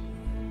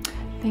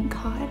 Thank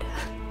God.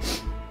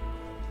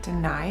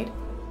 Denied?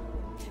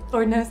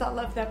 Lord knows I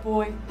love that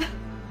boy.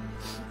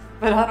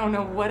 But I don't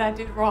know what I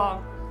did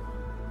wrong.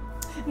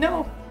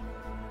 No.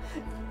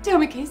 Tell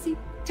me, Casey.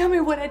 Tell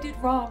me what I did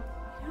wrong.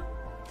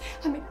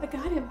 I mean, I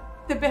got him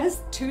the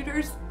best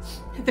tutors,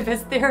 the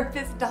best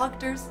therapists,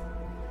 doctors.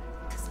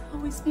 Because I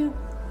always knew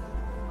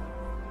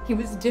He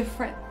was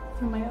different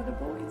from my other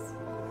boys.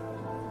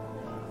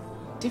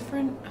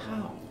 Different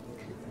how?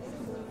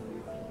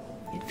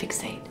 He'd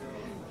fixate,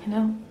 you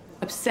know,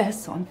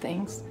 obsess on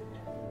things.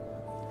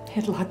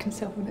 He'd lock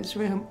himself in his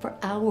room for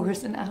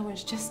hours and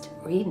hours just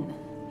reading,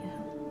 you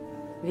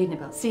know, reading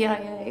about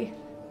CIA.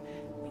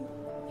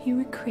 He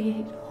would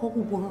create whole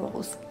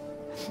worlds.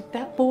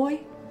 That boy,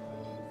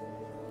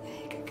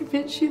 he could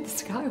convince you the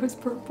sky was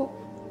purple.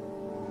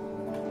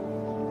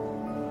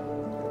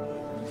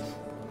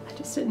 I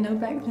just didn't know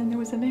back then there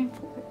was a name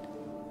for it.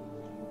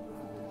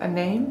 A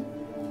name?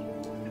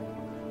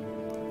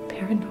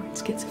 Paranoid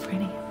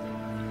schizophrenia.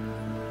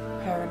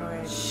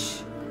 Paranoid.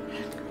 Shh.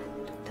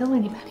 Don't tell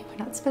anybody.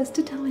 We're not supposed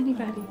to tell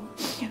anybody.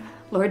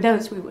 Lord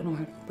knows we wouldn't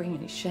want to bring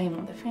any shame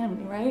on the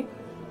family, right?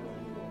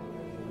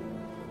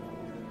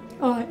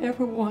 All I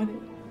ever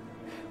wanted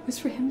was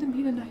for him to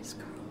meet a nice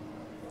girl.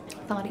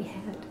 I thought he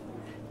had.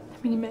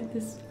 I mean, he met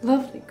this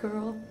lovely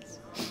girl,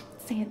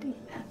 Sandy.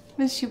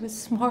 And she was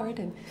smart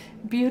and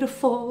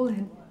beautiful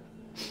and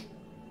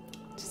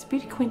just a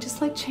beauty queen,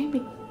 just like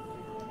Jamie.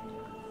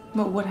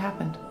 But what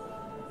happened?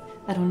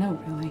 I don't know,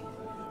 really.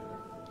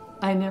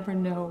 I never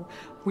know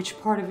which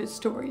part of his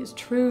story is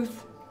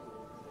truth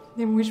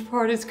and which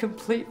part is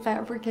complete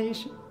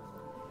fabrication.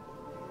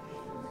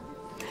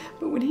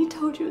 But when he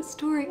told you a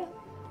story,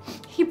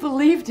 he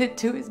believed it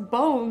to his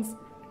bones.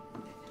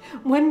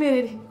 One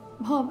minute,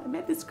 Mom, I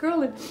met this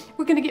girl and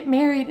we're gonna get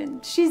married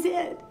and she's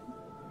it.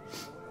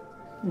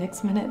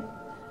 Next minute,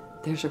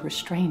 there's a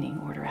restraining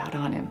order out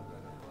on him.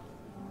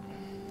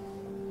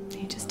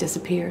 He just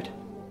disappeared.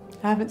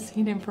 I haven't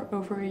seen him for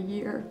over a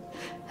year,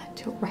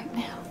 until right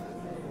now.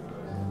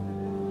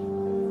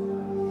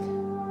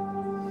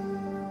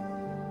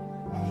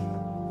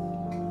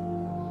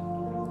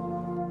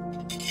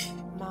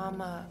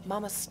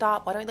 Mama,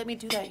 stop. Why don't you let me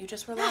do that? You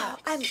just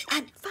relax. No,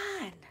 I'm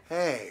fine.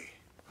 Hey,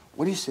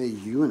 what do you say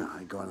you and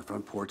I go on the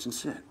front porch and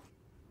sit?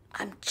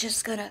 I'm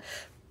just gonna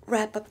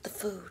wrap up the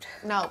food.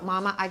 No,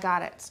 Mama, I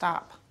got it.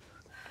 Stop.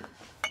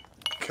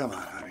 Come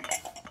on, honey.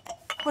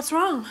 What's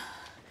wrong?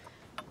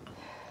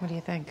 What do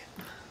you think?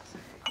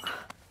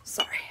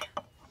 Sorry.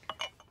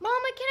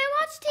 Mama, can I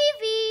watch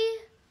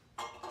TV?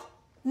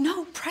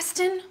 No,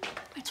 Preston.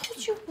 I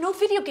told you, no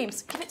video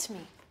games. Give it to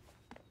me.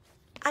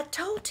 I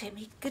told him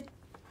he could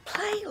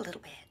play a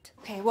little bit.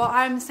 Okay, well,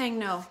 I'm saying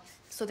no.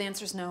 So the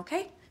answer's no,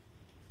 okay?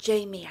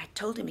 Jamie, I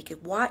told him he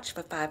could watch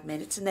for 5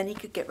 minutes and then he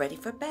could get ready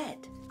for bed.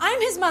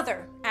 I'm his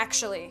mother,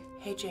 actually.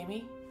 Hey,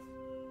 Jamie.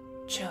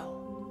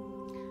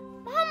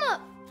 Chill.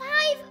 Mama,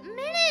 5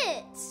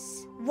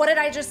 minutes. What did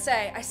I just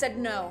say? I said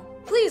no.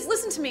 Please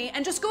listen to me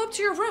and just go up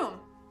to your room.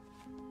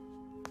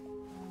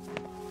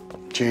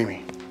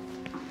 Jamie,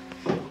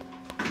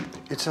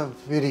 it's a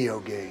video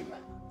game.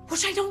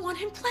 Which I don't want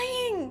him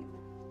playing.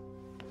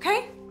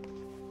 Okay?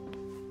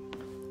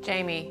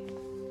 Jamie.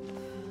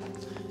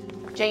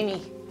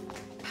 Jamie.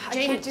 I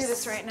can't do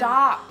this right now.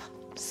 Stop.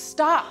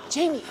 Stop.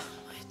 Jamie.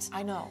 What?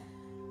 I know.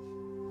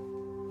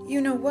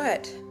 You know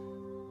what?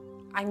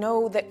 I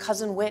know that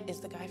Cousin Whit is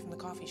the guy from the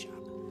coffee shop.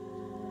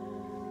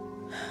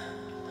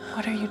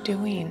 What are you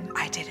doing?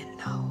 I didn't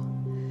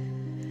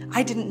know.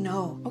 I didn't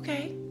know.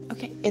 Okay.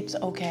 Okay. It's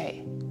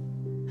okay.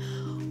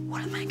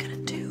 What am I gonna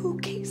do,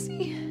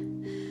 Casey?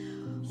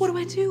 What do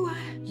I do?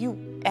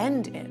 You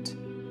end it.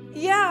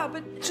 Yeah,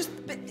 but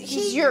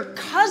He's your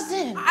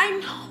cousin. I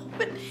know,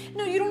 but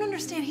no, you don't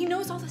understand. He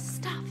knows all this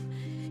stuff.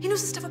 He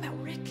knows the stuff about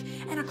Rick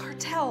and a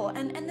cartel,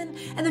 and then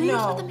he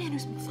knows about the man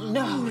who's following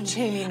No, me.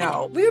 Jamie,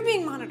 no. And we were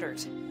being monitored,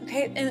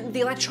 okay? And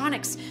the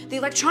electronics,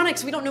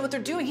 we don't know what they're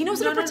doing. He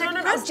knows how to protect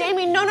Preston.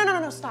 Jamie,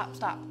 no, stop.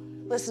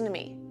 Listen to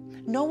me.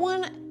 No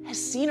one has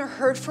seen or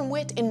heard from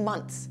Whit in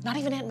months, not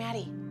even Aunt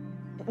Maddie.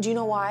 Do you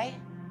know why?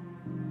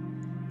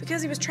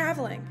 Because he was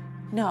traveling.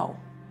 No,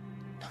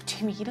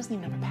 Jamie, he doesn't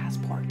even have a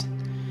passport.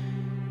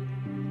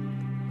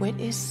 Whit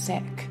is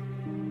sick.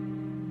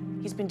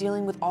 He's been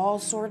dealing with all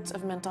sorts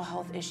of mental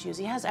health issues.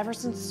 He has ever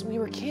since we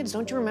were kids,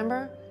 don't you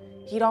remember?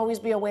 He'd always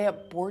be away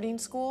at boarding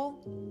school.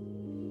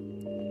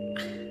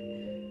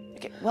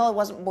 Okay, well, it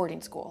wasn't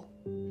boarding school.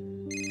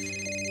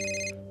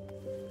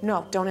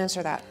 No, don't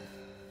answer that.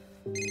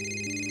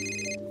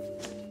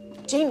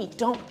 Jamie,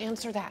 don't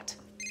answer that.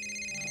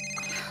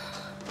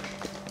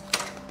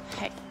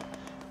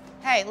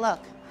 Hey, look.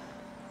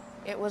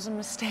 It was a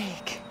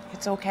mistake.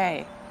 It's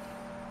okay.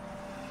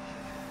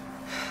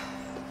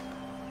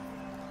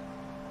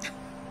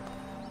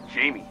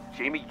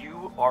 Jamie,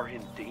 you are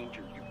in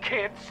danger. You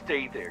can't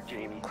stay there,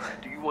 Jamie.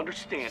 Do you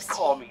understand?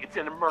 Call me. It's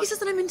an He emergency. says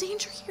that I'm in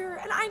danger here,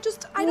 and I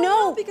don't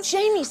know because...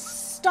 Jamie,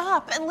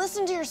 stop and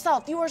listen to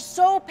yourself. You are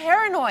so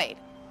paranoid.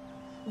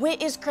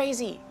 Whit is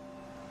crazy.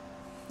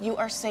 You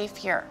are safe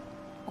here,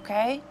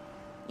 okay?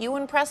 You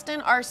and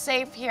Preston are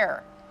safe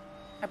here.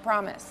 I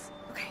promise.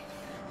 Okay.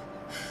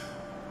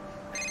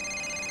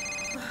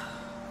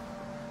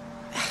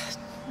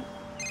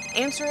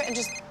 Answer it and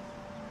just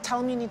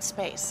tell him you need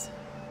space.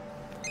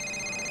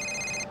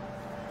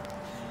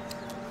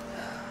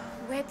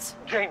 Whit.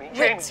 Jamie,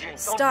 Whit, don't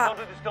stop.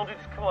 do this. Don't do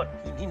this. Come on.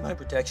 You need my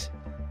protection.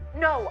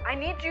 No, I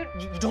need you.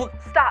 You don't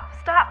Stop.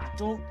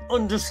 don't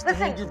understand.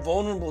 Listen. You're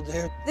vulnerable.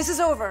 This is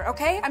over,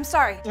 okay? I'm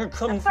sorry. They're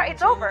coming. I'm sorry, for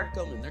it's you. over.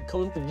 They're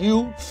coming for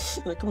you.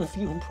 They're coming for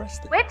you and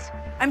Preston. Wait.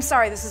 I'm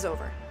sorry, this is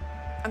over.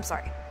 I'm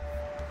sorry.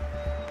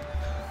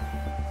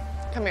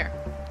 Come here.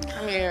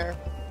 Come here.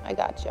 I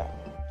got you.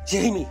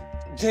 Jamie,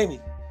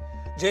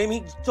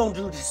 don't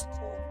do this.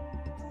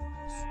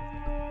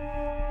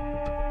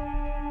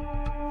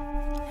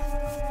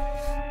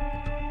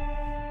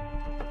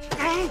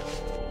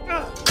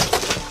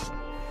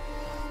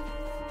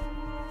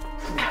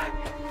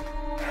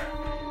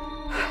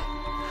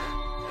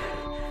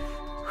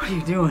 What are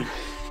you doing?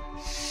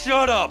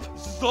 Shut up!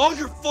 This is all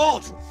your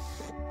fault!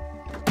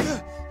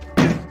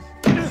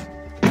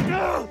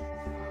 No!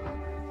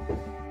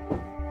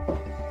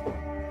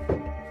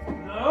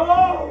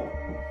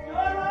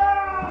 Shut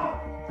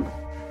up!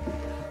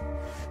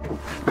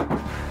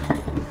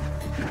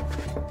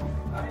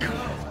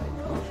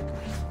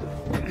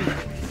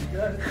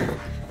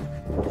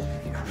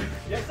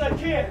 Yes, I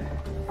can!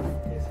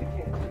 Yes, I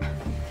can.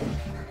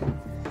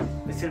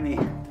 Listen to me.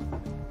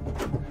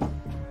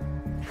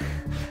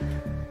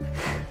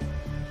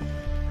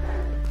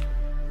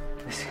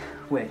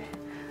 Wait.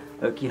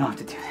 Look, you don't have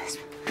to do this.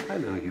 I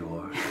know you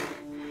are.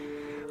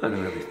 I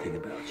know everything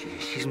about you.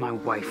 She's my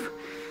wife.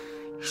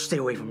 You stay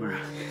away from her.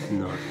 She's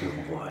not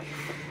your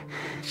wife.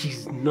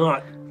 She's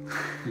not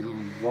your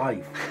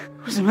wife.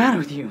 What's the matter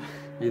with you?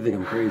 You think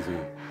I'm crazy?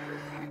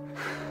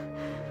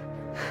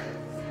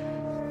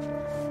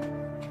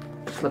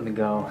 Just let me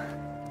go.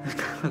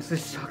 Let's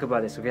just talk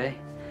about this, okay?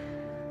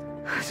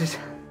 Let's just...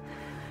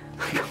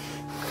 Let me go.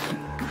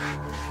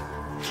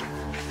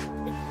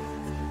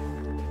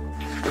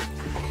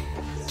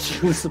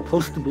 She was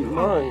supposed to be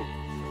mine.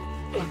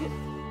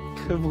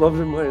 I've loved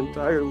her my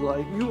entire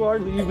life. You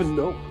hardly even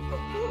know.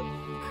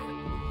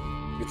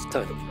 It's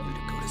time for you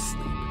to go to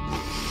sleep.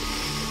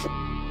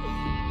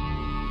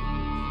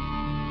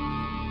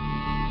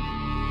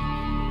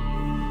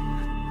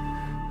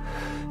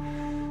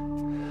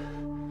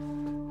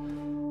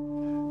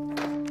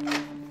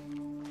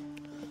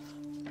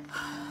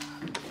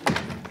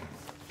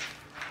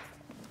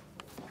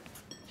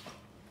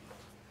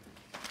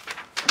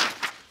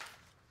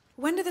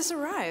 When did this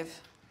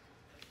arrive?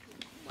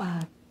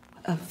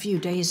 A few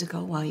days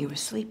ago while you were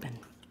sleeping.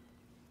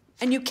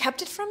 And you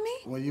kept it from me?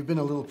 Well, you've been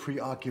a little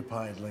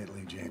preoccupied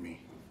lately, Jamie.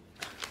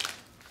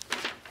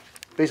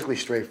 Basically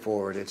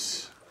straightforward.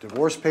 It's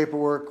divorce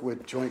paperwork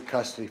with joint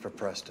custody for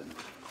Preston.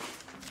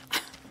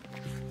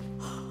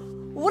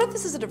 What if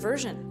this is a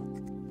diversion?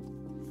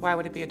 Why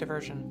would it be a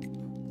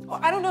diversion? Oh,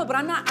 I don't know, but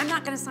I'm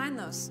not gonna sign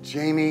those.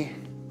 Jamie.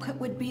 What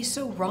would be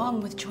so wrong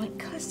with joint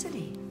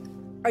custody?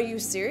 Are you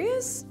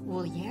serious?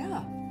 Well,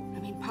 yeah. I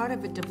mean, part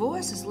of a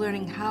divorce is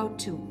learning how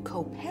to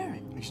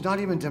co-parent. He's not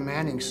even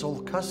demanding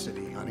sole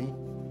custody, honey.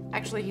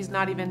 Actually, he's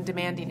not even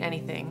demanding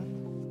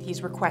anything.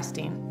 He's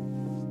requesting,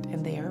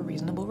 and they are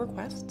reasonable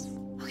requests.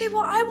 Okay,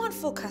 well, I want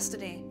full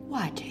custody.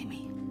 Why,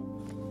 Jamie?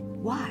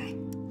 Why?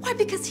 Why?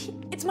 Because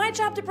it's my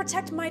job to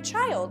protect my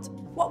child.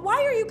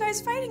 Why are you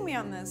guys fighting me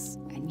on this?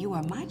 And you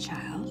are my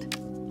child,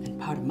 and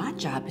part of my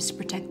job is to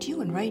protect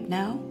you, and right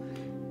now,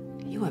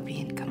 you are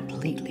being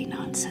completely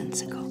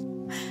nonsensical.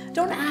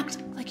 Don't act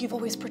like you've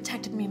always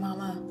protected me,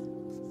 Mama.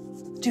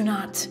 Do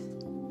not.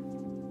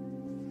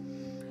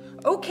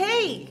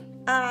 Okay.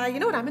 You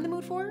know what I'm in the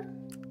mood for?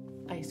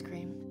 Ice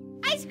cream.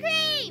 Ice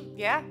cream!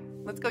 Yeah?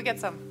 Let's go get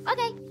some.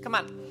 Okay. Come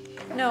on.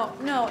 No,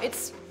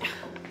 it's...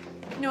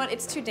 You know what?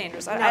 It's too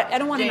dangerous. I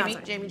don't want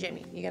to...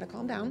 Jamie, you gotta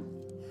calm down.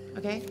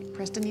 Okay?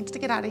 Preston needs to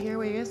get out of here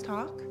while you guys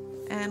talk.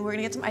 And we're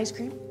gonna get some ice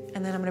cream,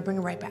 and then I'm gonna bring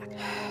him right back.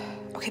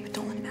 Okay, but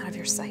don't let him out of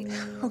your sight.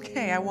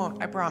 Okay, I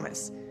won't. I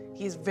promise.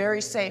 He's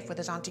very safe with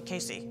his Auntie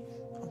Casey.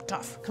 I'm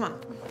tough. Come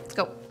on, let's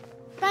go.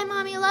 Bye,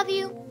 Mommy. I love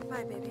you.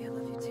 Bye, baby. I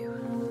love you too.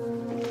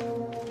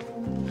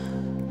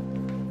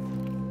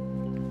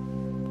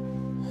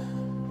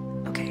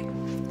 Okay.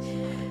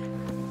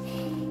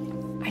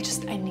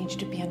 I need you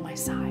to be on my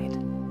side.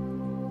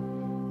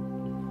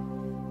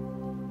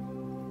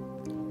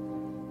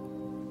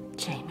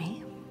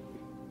 Jamie,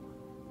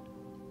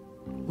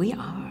 we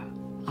are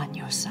on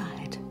your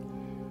side.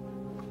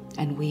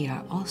 And we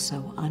are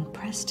also on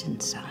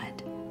Preston's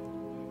side.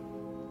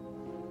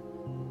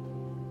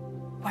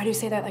 Why do you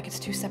say that like it's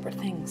two separate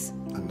things?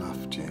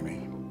 Enough,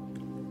 Jamie.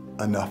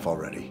 Enough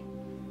already.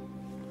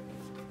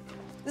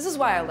 This is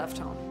why I left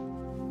home.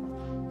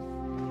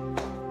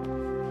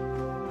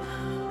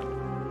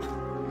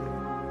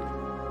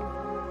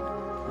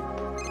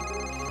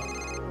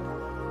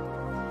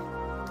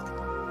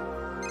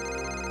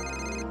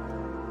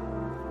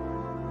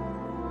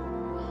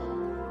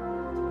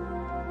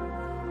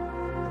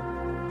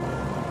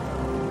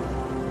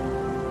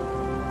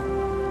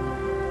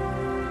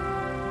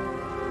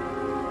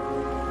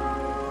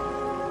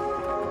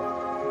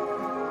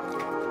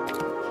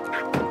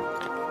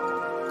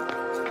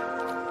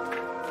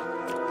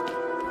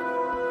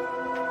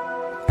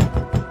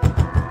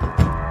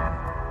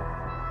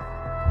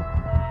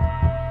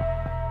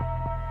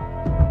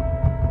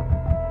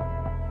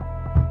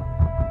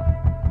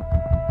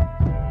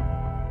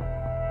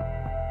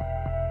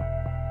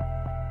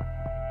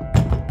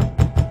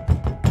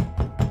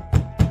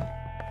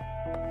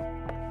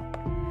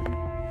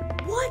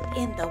 What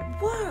in the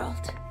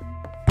world?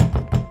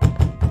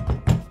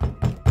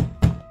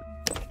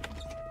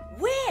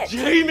 Whit!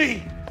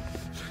 Jamie!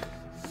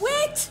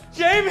 Whit!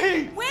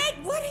 Jamie! Whit,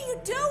 what are you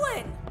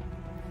doing?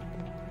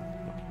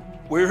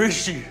 Where is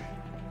she?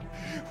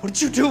 What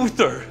did you do with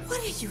her? What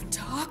are you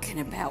talking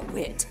about,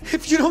 Whit?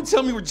 If you don't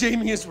tell me where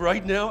Jamie is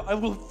right now, I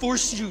will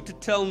force you to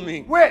tell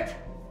me. Whit!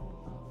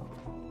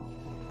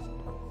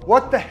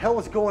 What the hell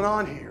is going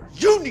on here?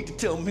 You need to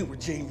tell me where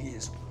Jamie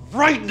is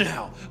right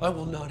now. I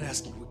will not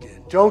ask you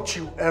again. Don't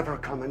you ever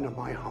come into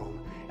my home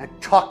and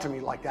talk to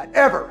me like that,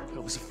 ever! I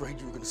was afraid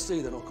you were going to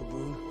say that, Uncle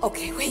Boone.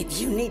 Okay, wait,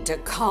 you need to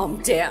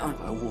calm down.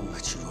 I won't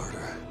let you hurt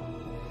her.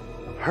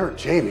 Hurt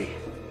Jamie?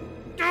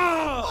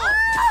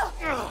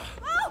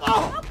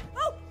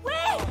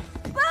 Wait!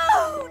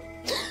 Boone!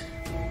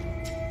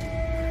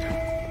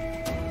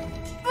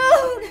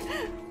 Boone!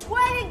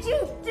 What did you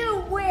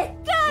do, Whit?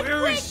 God,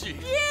 Where Whit, is she?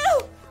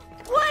 You!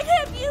 What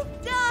have you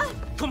done?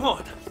 Come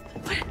on.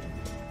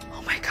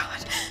 Oh my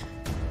God.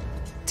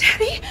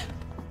 Daddy?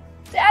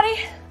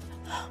 Daddy?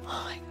 Oh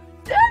my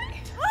God.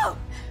 Daddy? Oh!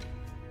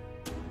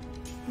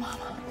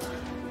 Mama.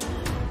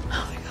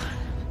 Oh my God.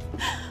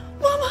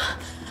 Mama.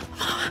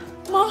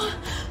 Mama.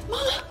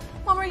 Mama.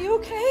 Mama, are you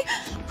okay?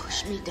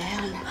 Push me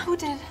down. Who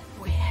did?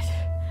 Whit.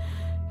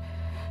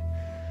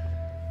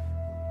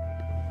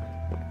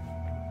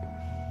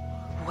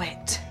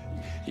 Whit.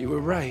 You were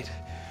right.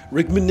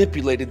 Rick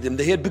manipulated them.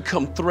 They had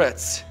become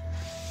threats.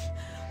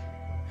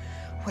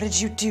 What did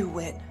you do,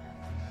 Whit?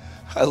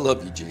 I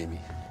love you, Jamie.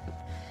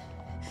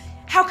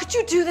 How could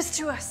you do this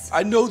to us?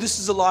 I know this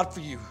is a lot for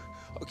you.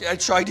 Okay, I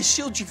tried to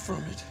shield you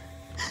from it.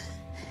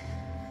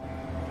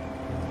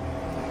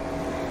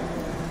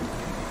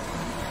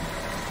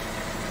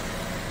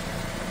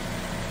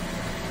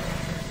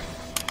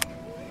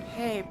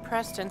 Hey,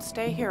 Preston,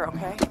 stay here,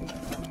 okay?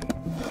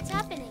 What's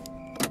happening?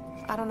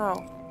 I don't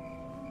know.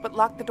 But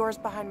lock the doors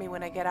behind me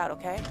when I get out,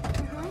 okay?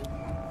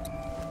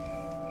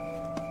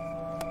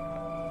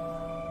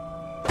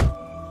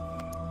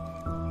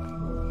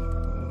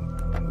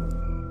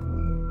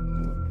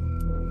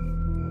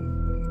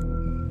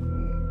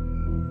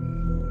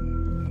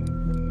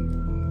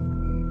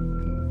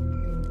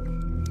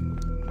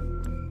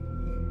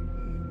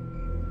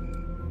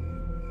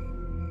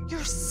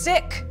 You're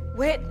sick,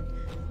 Whit.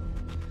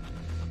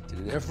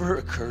 Did it ever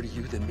occur to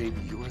you that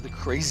maybe you're the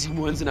crazy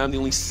ones and I'm the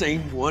only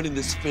sane one in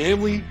this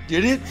family?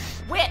 Did it?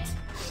 Whit!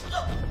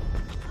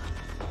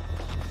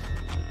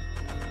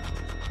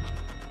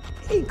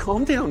 Hey,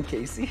 calm down,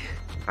 Casey.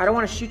 I don't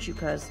want to shoot you,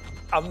 cuz.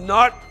 I'm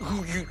not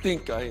who you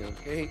think I am,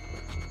 okay?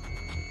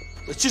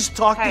 Let's just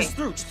talk this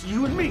through, just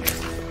you and me.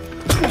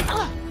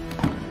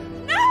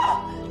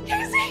 No!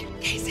 Casey!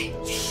 Casey!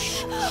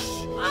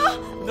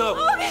 No.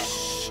 Okay.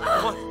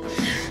 Come on.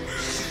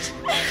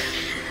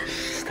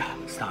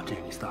 Stop,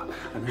 Jamie, stop.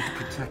 I'm here to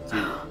protect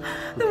you.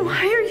 Then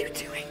why are you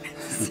doing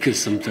this? Because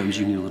sometimes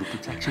you need a little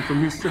protection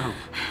from yourself.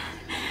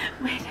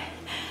 Wait.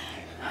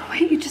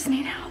 Wait, you just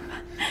need help.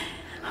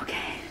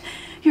 Okay.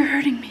 You're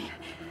hurting me.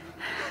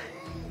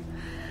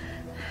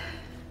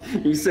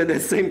 You said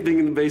that same thing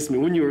in the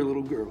basement when you were a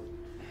little girl.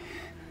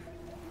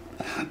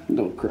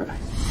 Don't cry.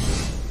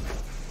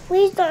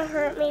 Please don't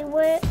hurt me,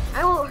 Whit.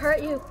 I won't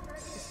hurt you.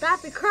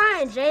 Stop your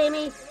crying,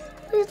 Jamie.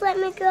 Please let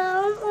me go.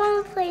 I don't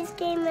want to play this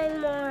game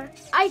anymore.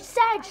 I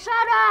said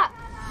shut up!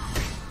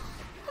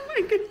 Oh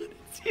my goodness,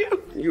 it's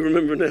you. You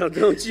remember now,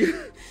 don't you?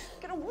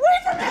 Get away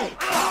from me!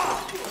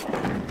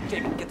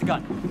 Jamie, get the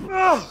gun.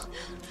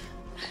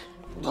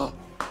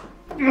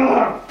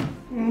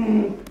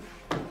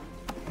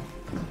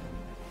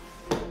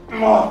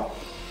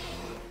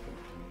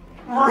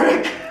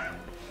 Rick!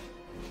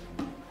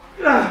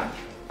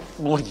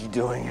 What are you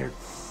doing here?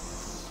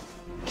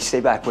 Stay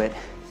back, Whit.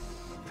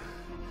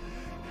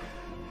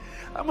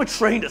 I'm a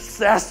trained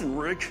assassin,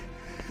 Rick.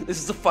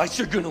 This is a fight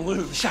you're gonna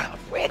lose. Shut up,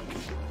 Rick.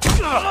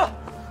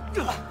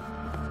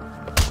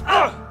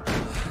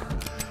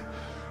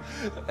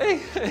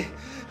 Hey,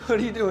 what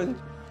are you doing?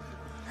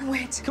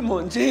 Wait. Come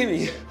on,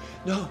 Jamie.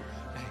 No.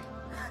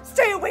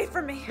 Stay away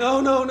from me.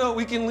 No.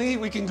 We can leave.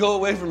 We can go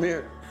away from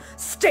here.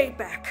 Stay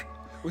back.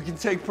 We can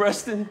take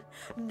Preston.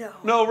 No.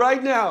 No,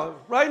 right now.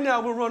 Right now,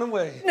 we'll run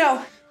away.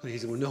 No.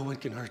 Please, well, no one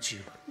can hurt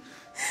you.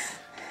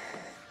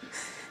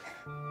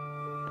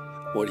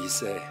 What do you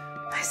say?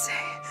 I say.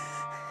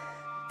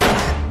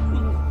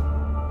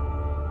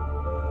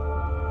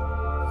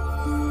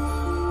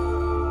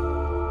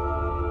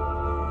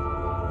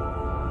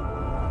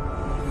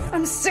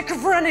 I'm sick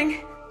of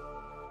running.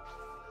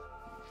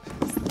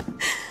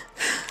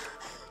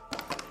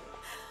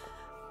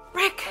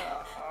 Rick!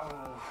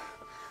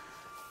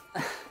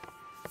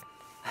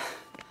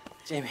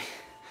 Jamie,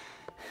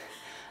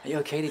 are you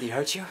okay? Did he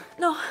hurt you?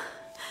 No,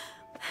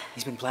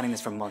 He's been planning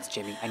this for months,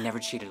 Jamie. I never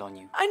cheated on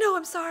you. I know,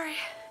 I'm sorry.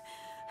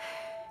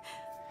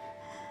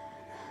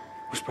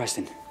 Where's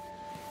Preston?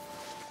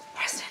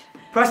 Preston!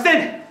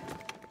 Preston!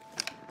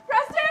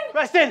 Preston!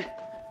 Preston!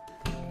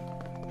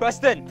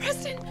 Preston!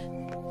 Preston!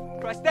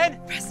 Preston?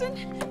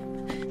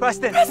 Preston?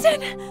 Preston!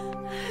 Preston!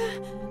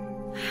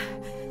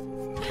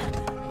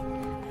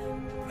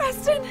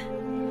 Preston!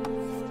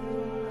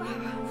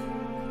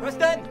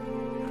 Preston!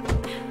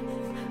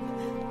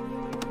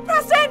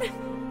 Preston!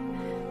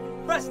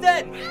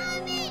 Preston!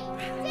 Mommy!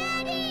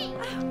 Daddy!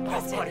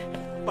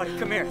 Preston! Buddy,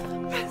 come here.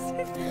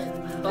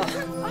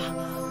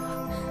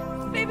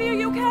 Baby, are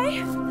you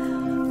okay?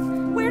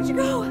 Where'd you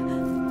go?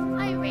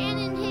 I ran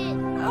and hid.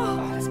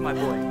 Oh, that's my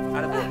boy.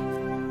 Out of boy.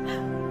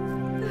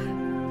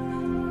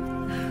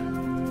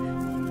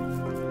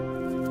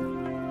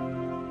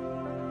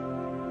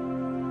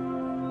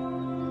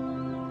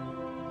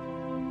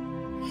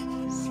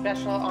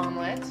 Special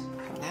omelet.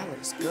 That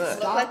looks good.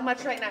 Look like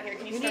much right now. Here,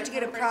 can you You start need to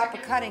get a for proper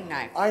second? cutting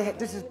knife.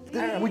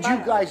 Would you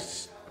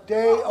guys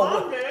stay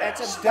away? That's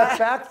a Step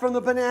back from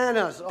the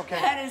bananas. Okay.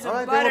 That is a All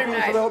right, butter they will be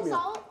knife. for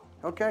oatmeal.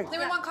 Okay. Do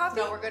we want coffee?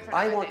 No, we're good for now.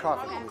 I want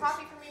coffee. Okay.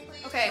 Coffee for me,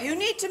 please. Okay. You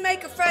need to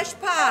make a fresh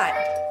pot.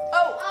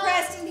 Oh,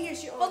 Preston,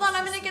 here's your hold on.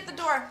 I'm gonna get the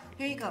door.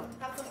 Here you go.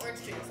 Have some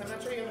orange juice. I'm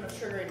not sure you have enough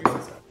sugar in your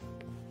system.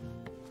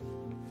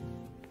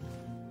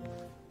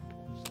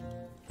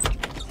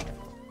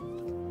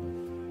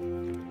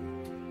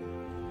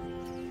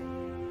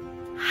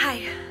 Hi.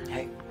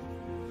 Hey.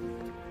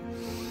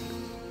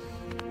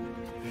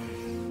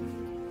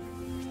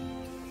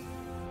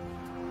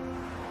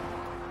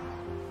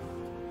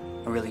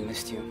 I really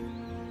missed you.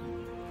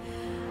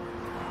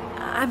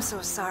 I'm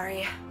so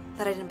sorry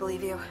that I didn't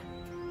believe you.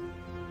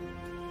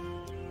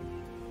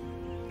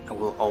 I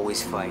will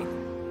always fight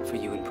for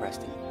you and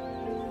Preston.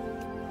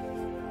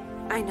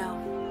 I know.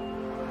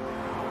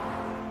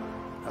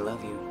 I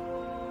love you.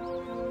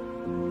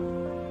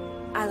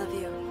 I love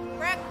you.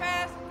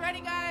 Breakfast,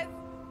 ready, guys?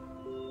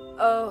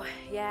 Oh,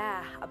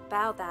 yeah,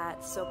 about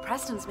that. So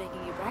Preston's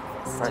making you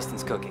breakfast.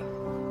 Preston's cooking.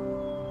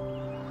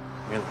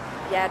 Really?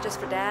 Yeah, just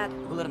for Dad.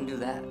 Who let him do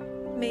that?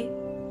 Me.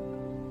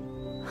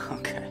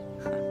 Okay.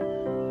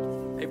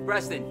 Hey,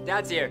 Preston,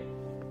 Dad's here.